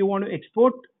 finally, if you want to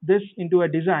export this into a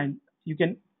design,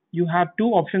 you have two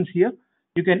options here.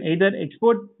 You can either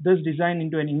export this design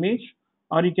into an image,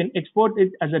 or you can export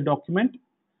it as a document.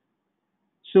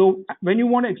 So when you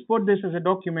want to export this as a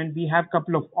document, we have a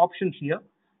couple of options here.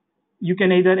 You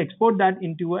can either export that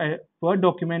into a Word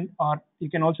document, or you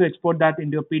can also export that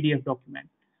into a PDF document.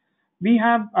 We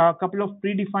have a couple of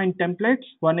predefined templates.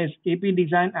 One is AP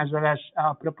design as well as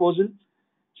proposal.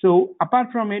 So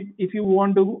apart from it, if you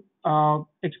want to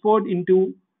export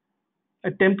into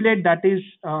a template that is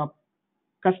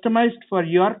customized for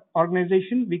your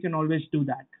organization, we can always do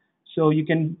that. So you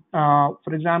can,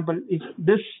 for example, if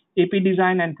this AP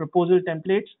design and proposal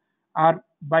templates are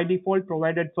by default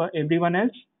provided for everyone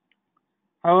else.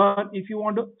 However, if you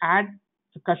want to add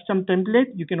a custom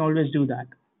template, you can always do that.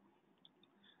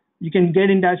 You can get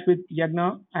in touch with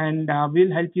Yagna and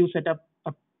we'll help you set up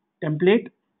a template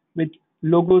with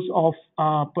logos of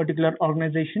a particular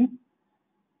organization.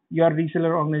 Your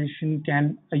reseller organization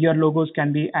your logos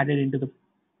can be added into the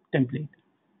template.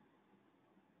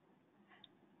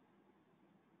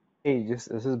 Hey, this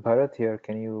is Bharat here.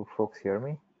 Can you folks hear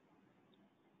me?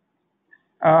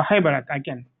 Hi, Bharat, I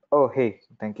can. Oh, hey,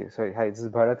 thank you. Sorry. Hi, this is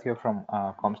Bharat here from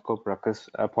Comscope Ruckus.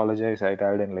 I apologize, I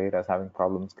dialed in late. I was having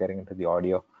problems getting into the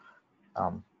audio.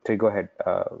 So go ahead,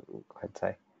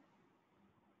 Sai.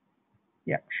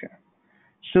 Yeah, sure.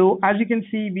 So as you can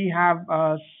see, we have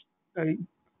a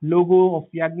logo of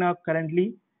Yagna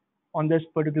currently on this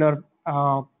particular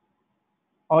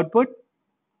output.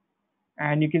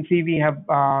 And you can see we have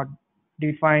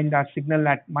defined our signal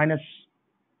at minus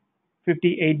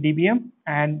 58 dBm.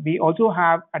 And we also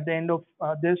have at the end of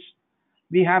this,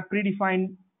 we have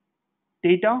predefined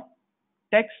data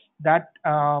text that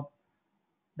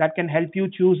can help you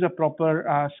choose a proper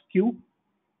SKU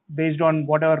based on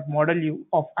whatever model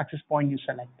of access point you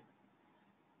select.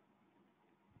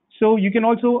 So you can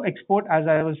also export, as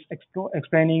I was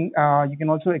explaining, you can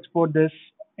also export this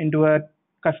into a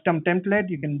custom template.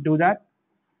 You can do that.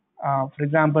 For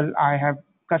example, I have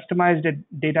customized a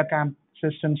data camp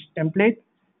systems template.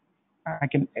 I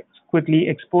can quickly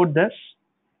export this.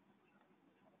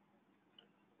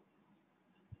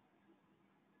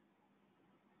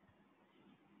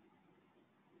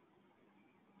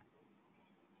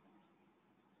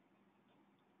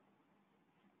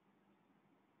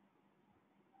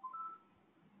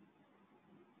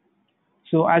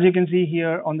 So as you can see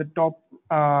here on the top,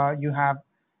 you have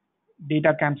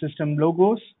data camp system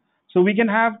logos. So we can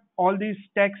have all these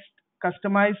text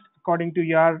customized according to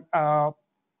your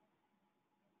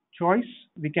choice.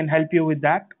 We can help you with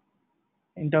that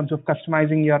in terms of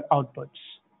customizing your outputs.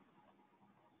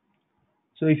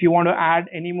 So if you want to add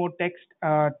any more text,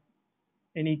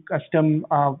 any custom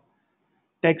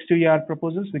text to your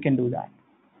proposals, we can do that.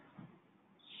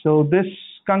 So this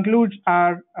concludes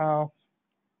our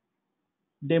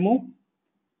demo.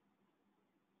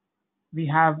 We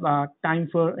have time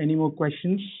for any more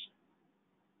questions.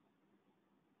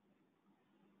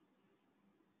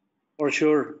 For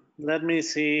sure. Let me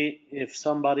see if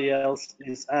somebody else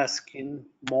is asking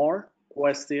more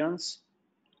questions.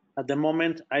 At the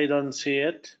moment, I don't see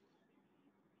it.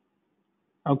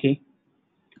 Okay.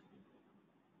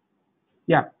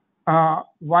 Yeah.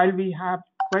 While we have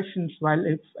questions,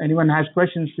 if anyone has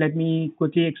questions, let me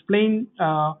quickly explain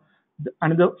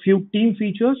another few team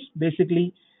features.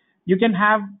 Basically, you can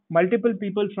have multiple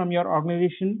people from your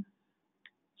organization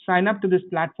sign up to this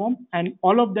platform, and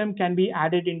all of them can be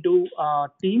added into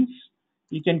teams.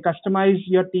 You can customize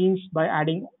your teams by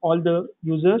adding all the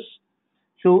users.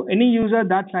 So any user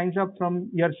that signs up from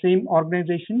your same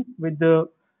organization with the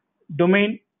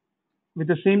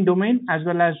same domain as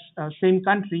well as same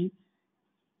country,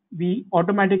 we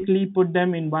automatically put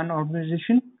them in one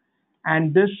organization,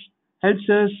 and this helps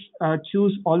us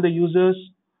choose all the users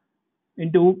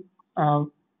into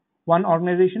one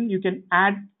organization. You can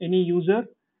add any user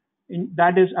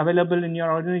that is available in your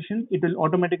organization. It will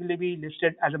automatically be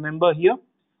listed as a member here.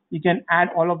 you can add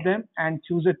all of them and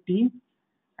choose a team.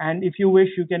 And if you wish,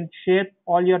 you can share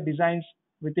all your designs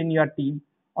within your team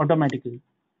automatically.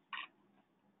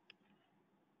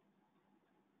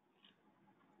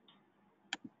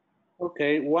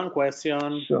 Okay, one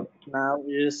question now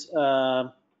is,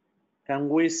 can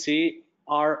we see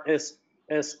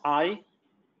RSSI?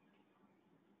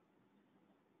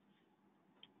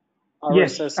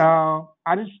 Yes, RSSI.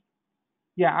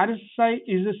 RSSI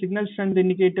is a signal strength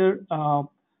indicator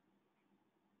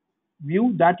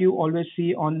view that you always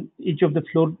see on each of the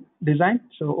floor design.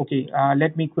 So, okay,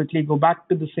 let me quickly go back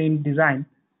to the same design.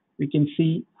 We can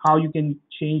see how you can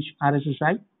change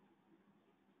RSSI.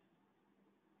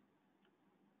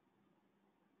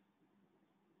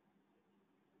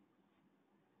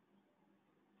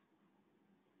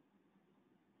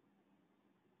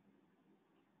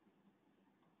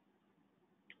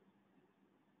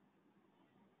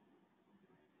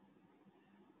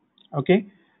 Okay,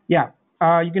 yeah.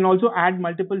 You can also add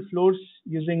multiple floors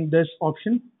using this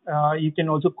option. You can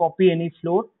also copy any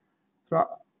floor.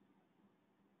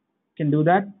 Can do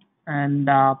that, and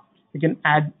you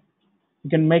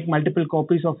can make multiple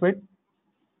copies of it.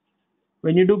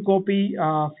 When you do copy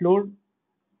floor,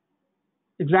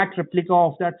 exact replica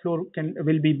of that floor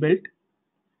will be built,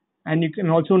 and you can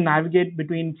also navigate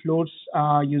between floors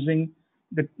using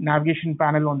the navigation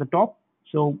panel on the top.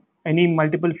 So any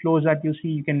multiple floors that you see,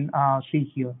 you can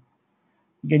see here.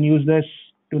 You can use this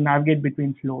to navigate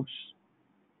between floors.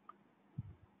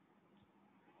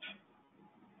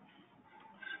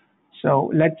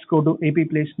 So let's go to AP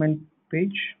placement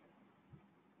page.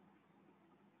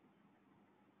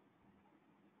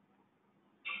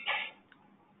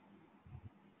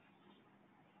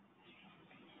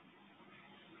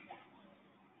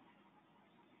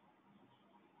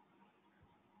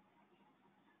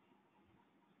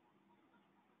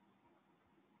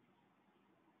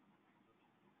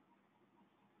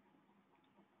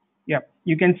 Yeah,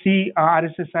 you can see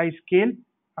RSSI scale.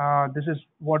 This is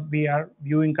what we are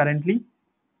viewing currently.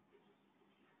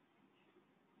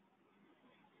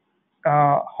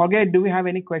 Jorge, do we have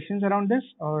any questions around this,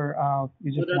 or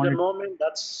you just But at the moment,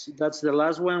 that's the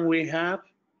last one we have.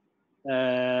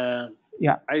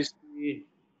 Yeah, I see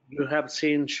you have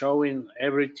seen showing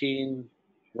everything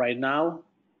right now.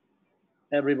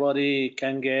 Everybody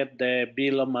can get the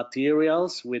bill of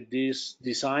materials with this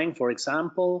design, for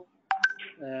example.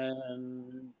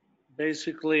 And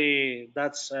basically,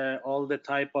 that's all the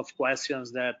type of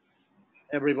questions that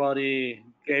everybody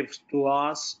gave to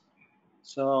us.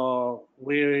 So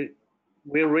we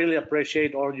really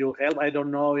appreciate all your help. I don't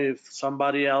know if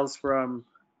somebody else from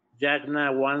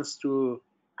Jagna wants to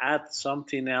add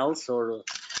something else or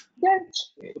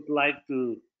George, would like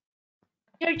to.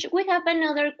 George, we have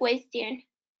another question.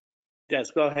 Yes,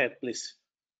 go ahead, please.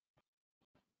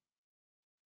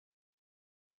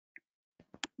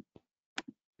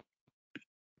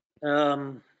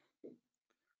 When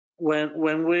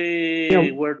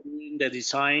we were doing the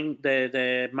design,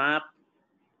 the map,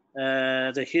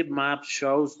 the heat map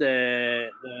shows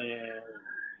the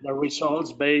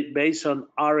results based on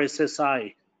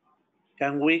RSSI.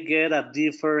 Can we get a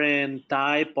different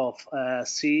type of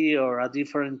C or a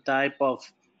different type of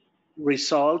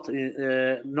result,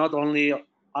 not only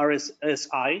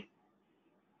RSSI?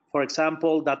 For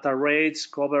example, data rates,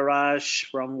 coverage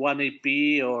from one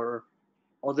AP or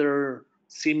other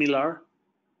similar,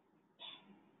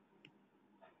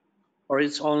 or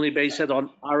it's only based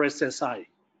on RSSI?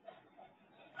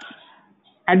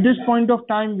 At this point of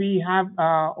time, we have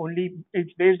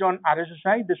it's based on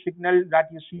RSSI. The signal that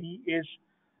you see is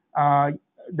uh,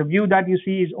 the view that you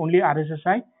see is only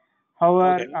RSSI.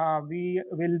 However, Okay.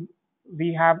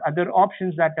 we have other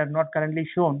options that are not currently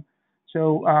shown.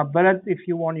 So, Bharat, if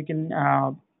you want, you can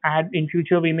add in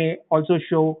future. We may also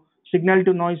show signal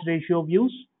to noise ratio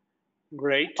views,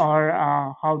 Great. or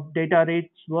how data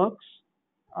rates works.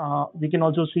 We can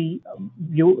also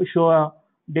show a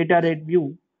data rate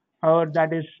view. However,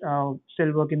 that is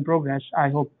still work in progress, I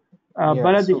hope.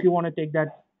 Bharat, if you want to take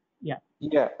that, yeah.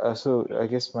 Yeah, so I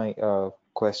guess my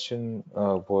question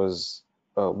was,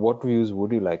 what views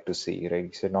would you like to see, right?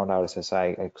 You said not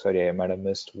RSSI. Sorry, I might have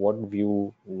missed. What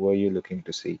view were you looking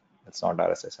to see? That's not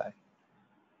RSSI.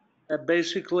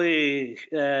 Basically,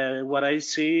 what I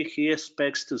see, he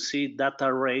expects to see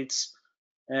data rates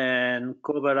and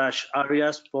coverage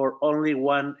areas for only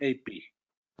one AP.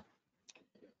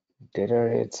 Data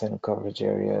rates and coverage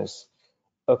areas.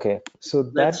 Okay, so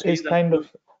Let's that see is that. kind of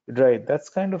right. That's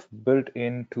kind of built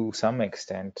in to some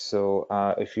extent. So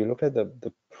if you look at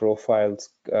the profiles,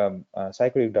 Sai,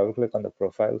 double click on the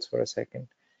profiles for a second?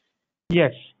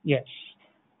 Yes, yes.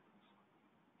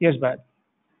 Yes, Bharat.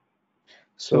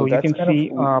 So you that's can kind see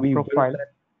of we built profile.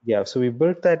 that. Yeah, so we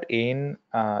built that in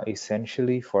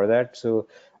essentially for that. So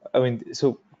I mean,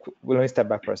 well, let me step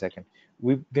back for a second.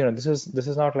 This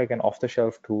is not like an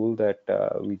off-the-shelf tool that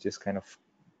we just kind of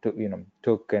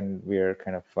took and we're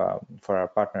kind of for our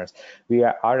partners.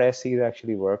 Our SEs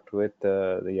actually worked with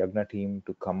the Yagna team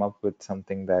to come up with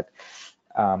something that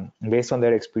based on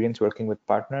their experience working with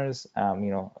partners, a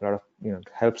lot of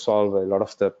help solve a lot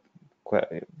of the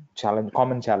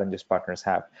common challenges partners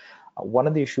have. One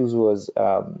of the issues was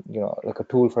like a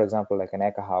tool, for example, like an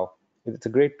Ekahau. It's a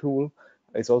great tool.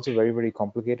 It's also very, very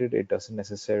complicated. It doesn't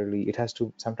necessarily, it has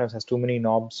to sometimes has too many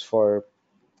knobs for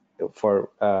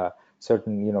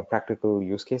certain practical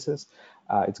use cases.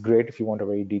 It's great if you want a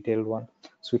very detailed one.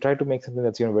 So we try to make something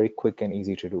that's very quick and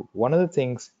easy to do. One of the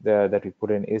things that we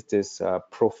put in is this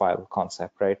profile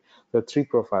concept, right? There are three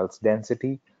profiles: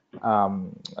 density,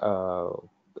 um, uh,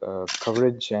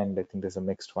 coverage, and I think there's a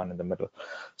mixed one in the middle.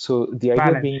 So the idea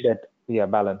Balance. being that, yeah,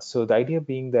 balance. So the idea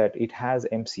being that it has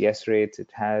MCS rates, it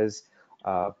has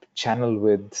channel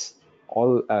widths,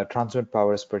 all transmit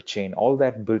powers per chain, all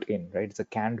that built in, right? It's a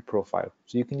canned profile.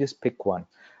 So you can just pick one.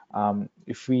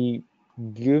 If we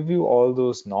give you all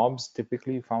those knobs,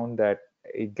 typically found that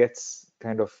it gets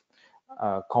kind of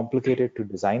complicated to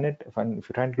design it. If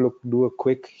you're trying to do a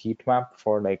quick heat map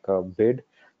for like a bid,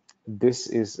 this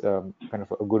is kind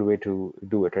of a good way to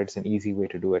do it, right? It's an easy way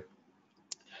to do it.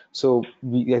 So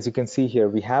as you can see here,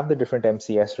 we have the different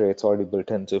MCS rates already built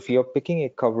in. So if you're picking a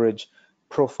coverage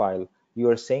profile, you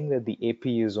are saying that the AP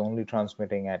is only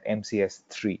transmitting at MCS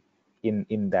 3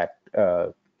 in that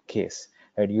case.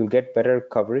 And you'll get better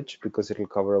coverage because it'll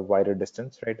cover a wider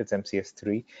distance, right? It's MCS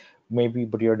 3. Maybe,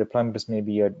 but your deployment is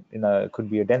maybe could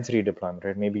be a density deployment,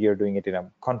 right? Maybe you're doing it in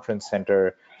a conference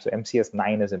center. So MCS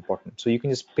 9 is important. So you can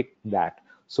just pick that.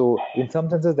 So in some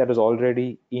senses, that is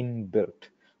already inbuilt.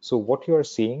 So what you're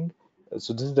seeing,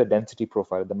 so this is the density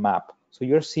profile, the map. So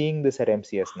you're seeing this at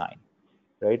MCS 9,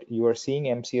 right? You are seeing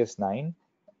MCS 9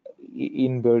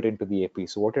 inbuilt into the AP.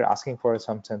 So what you're asking for in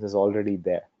some sense is already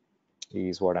there,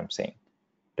 is what I'm saying.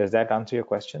 Does that answer your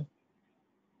question?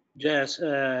 Yes,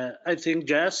 I think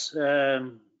yes,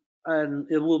 and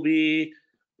it will be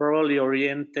probably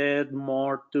oriented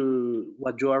more to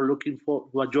what you are looking for,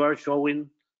 what you are showing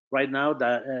right now.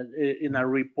 That in a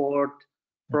report,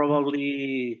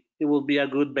 probably it will be a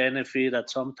good benefit at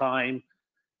some time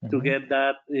to get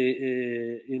that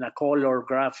in a color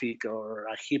graphic or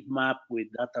a heat map with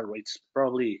data rates.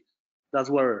 Probably that's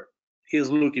where he's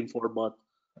looking for. But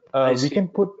I We see can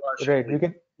put, what you are right,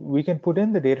 showing. we can put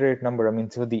in the data rate number. I mean,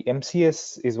 so the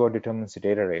MCS is what determines the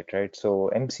data rate, right?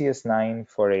 So MCS 9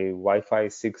 for a Wi-Fi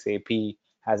 6 AP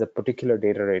has a particular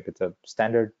data rate. It's a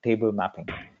standard table mapping,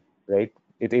 right?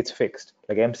 It's fixed.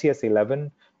 Like MCS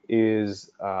 11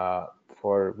 is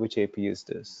for which AP is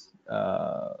this?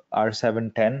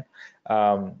 R710.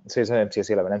 So it's not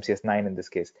MCS 11, MCS 9 in this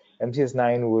case. MCS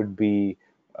 9 would be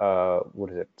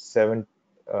what is it?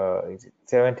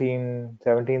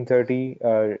 1730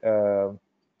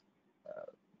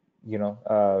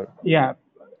 Yeah,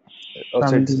 oh,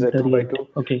 sorry, this is a 2 by 1738. 2.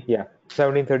 Okay. Yeah,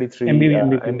 1733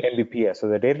 Mbps. Mbps. So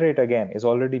the data rate again is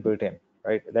already built in,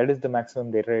 right? That is the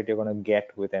maximum data rate you're going to get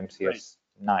with Right, MCS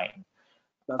 9.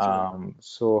 that's right.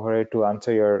 So Jorge, to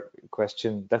answer your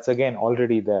question, that's again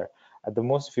already there. At the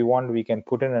most, if you want, we can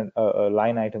put in a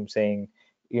line item saying,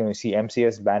 see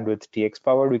MCS bandwidth TX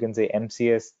power, we can say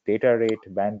MCS data rate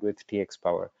bandwidth TX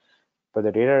power. But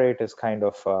the data rate is kind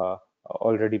of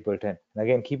already built in. And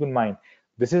again, keep in mind,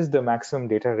 this is the maximum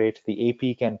data rate the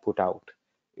AP can put out.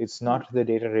 It's not the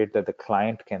data rate that the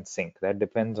client can sync. That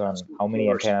depends That's on of how many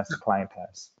course. antennas the client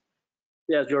has.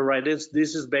 Yes, you're right. This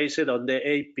is based on the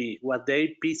AP, what the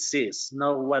AP sees,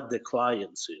 not what the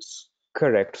client sees.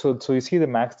 Correct. So you see the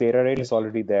max data rate Yes. is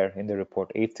already there in the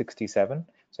report, 867.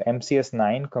 So MCS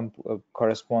 9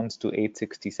 corresponds to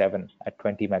 867 at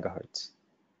 20 megahertz,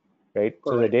 right?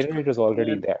 So the Correct. data rate is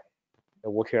already And there.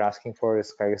 What you're asking for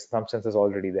is, I guess, some sense is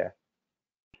already there.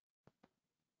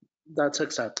 that's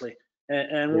exactly.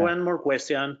 And Yeah. one more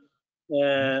question.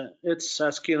 It's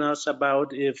asking us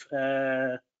about if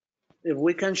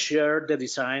we can share the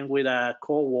design with a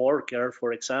co-worker,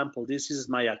 for example. This is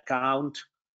my account,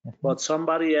 Mhm, but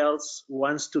somebody else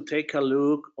wants to take a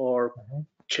look or mhm,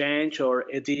 change or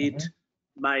edit mhm,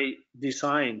 my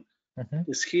design. mhm.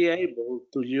 Is he able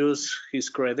to use his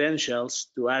credentials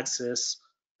to access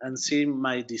and see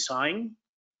my design?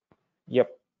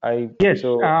 Yep. Yes,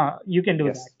 So you can do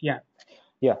that. yes. Yeah.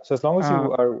 Yeah. So as long as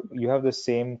Uh, you have the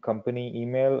same company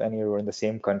email and you're in the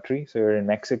same country, so you're in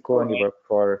Mexico and you Correct. work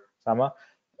for Sama,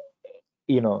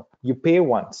 you pay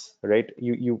once, right?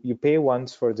 You pay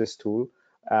once for this tool.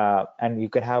 And you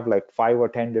can have like 5 or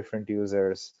 10 different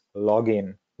users log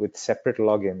in with separate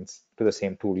logins to the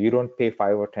same tool. You don't pay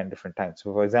 5 or 10 different times.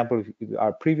 So for example,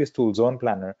 our previous tool, Zone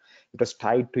Planner, it was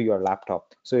tied to your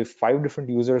laptop. So if 5 different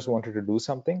users wanted to do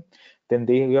something, then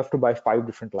you have to buy 5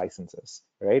 different licenses,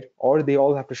 right? Or they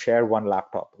all have to share one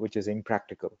laptop, which is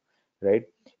impractical, right?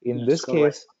 In this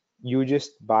case, you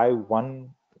just buy one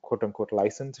quote unquote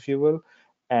license, if you will,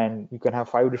 and you can have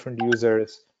 5 different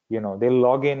users. They'll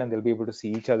log in and they'll be able to see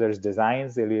each other's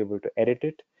designs. They'll be able to edit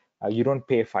it. You don't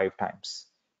pay 5 times,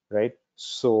 right?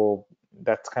 So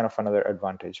that's kind of another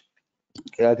advantage.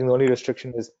 I think the only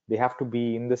restriction is they have to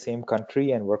be in the same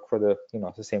country and work for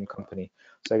the same company.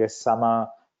 So I guess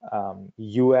Sama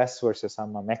US versus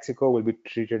Sama Mexico will be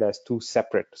treated as 2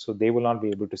 separate. So they will not be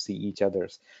able to see each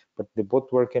other's. But they both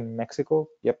work in Mexico.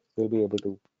 Yep, they'll be able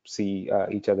to see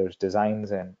each other's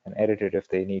designs and edit it if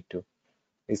they need to.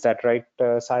 Is that right,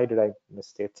 Sai? Did I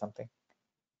misstate something?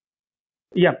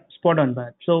 Yeah, spot on,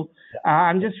 Bharat. So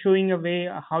I'm just showing a way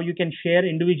how you can share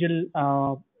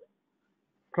individual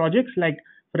projects. Like,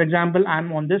 for example,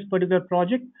 I'm on this particular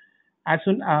project. As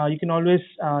soon you can always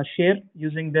share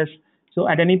using this. So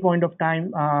at any point of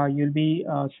time, you'll be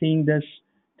seeing this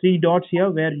 3 dots here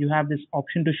where you have this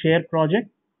option to share project,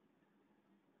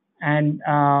 and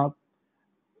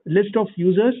list of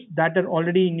users that are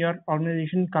already in your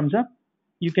organization comes up.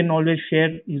 You can always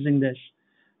share using this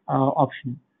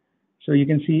option. So you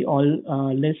can see all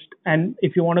list. And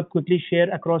if you want to quickly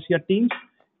share across your teams,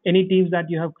 any teams that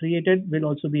you have created will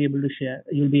also be able to share.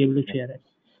 You'll be able to share it.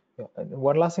 Yeah. And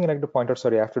one last thing I'd like to point out,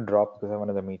 sorry, I have to drop because I have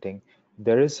another meeting.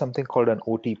 There is something called an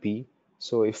OTP.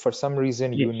 So if for some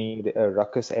reason you Yes. need a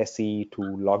Ruckus SE to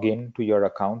log in to your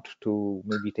account to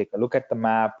maybe take a look at the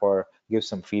map or give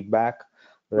some feedback,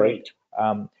 right?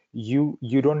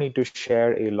 You don't need to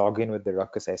share a login with the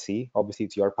Ruckus SE. Obviously,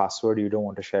 it's your password. You don't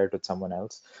want to share it with someone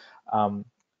else.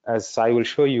 As Sai will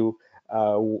show you,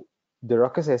 the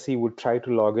Ruckus SE would try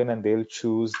to log in and they'll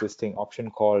choose this thing option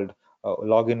called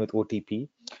login with OTP,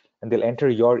 and they'll enter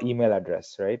your email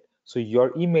address, right? So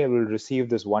your email will receive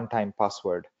this one-time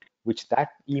password, which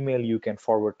that email you can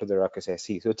forward to the Ruckus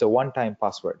SE. So it's a one-time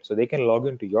password. So they can log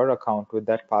into your account with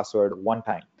that password one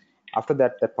time. After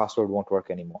that, that password won't work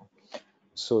anymore.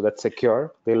 So that's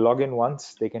secure. They log in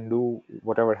once, they can do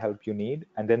whatever help you need,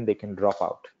 and then they can drop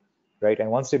out, right?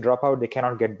 And once they drop out, they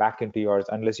cannot get back into yours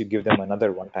unless you give them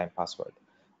another one-time password,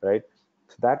 right?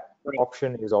 So that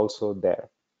option is also there,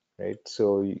 right?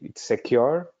 So it's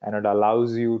secure and it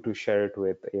allows you to share it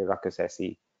with a Ruckus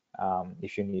SE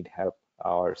if you need help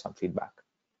or some feedback.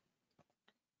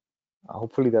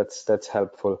 Hopefully that's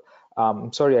helpful.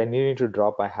 I'm sorry, I needed to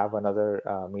drop. I have another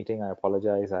meeting. I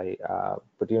apologize. But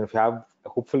if you have,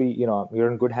 hopefully,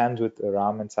 you're in good hands with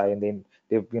Ram and Sai, and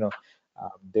they've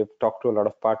talked to a lot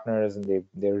of partners, and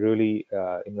they're really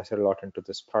invested a lot into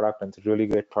this product, and it's a really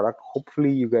great product.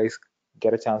 Hopefully, you guys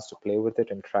get a chance to play with it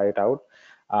and try it out.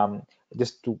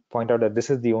 Just to point out that this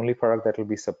is the only product that will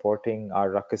be supporting our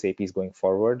Ruckus APIs going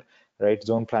forward, right?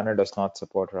 Zone Planner does not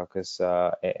support Ruckus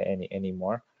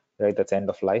anymore. Right, that's end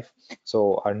of life.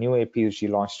 So our new APs we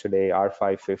launched today,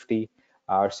 R550,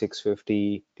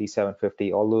 R650,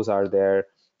 T750, all those are there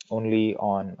only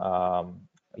on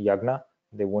Yagna.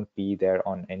 They won't be there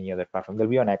on any other platform. They'll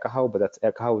be on Ekahau, but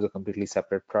Ekahau is a completely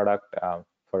separate product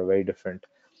for a very different,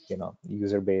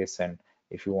 user base, and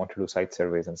if you want to do site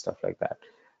surveys and stuff like that.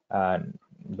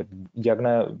 But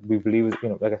Yagna, we believe,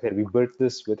 like I said, we built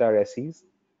this with our SEs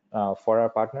for our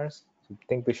partners. I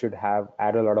think we should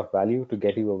add a lot of value to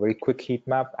get you a very quick heat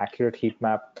map, accurate heat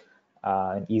map,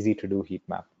 and easy to do heat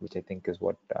map, which I think is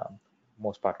what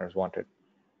most partners wanted.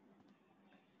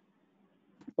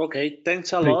 Okay,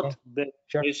 thanks a lot.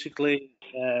 Sure. Basically,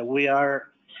 we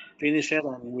are finished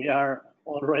and we are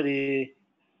already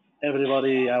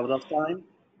everybody out of time.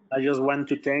 I just want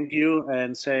to thank you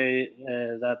and say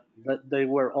that they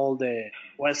were all the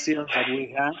questions that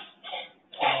we had.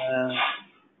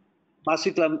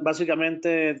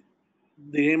 Básicamente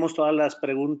dijimos todas las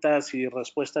preguntas y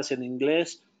respuestas en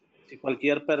inglés. Si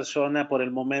cualquier persona por el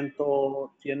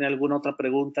momento tiene alguna otra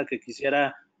pregunta que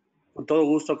quisiera, con todo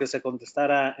gusto que se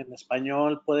contestara en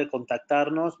español, puede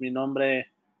contactarnos. Mi nombre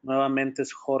nuevamente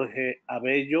es Jorge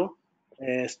Abello.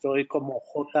 Estoy como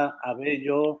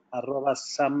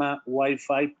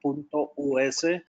jabello@samawifi.us.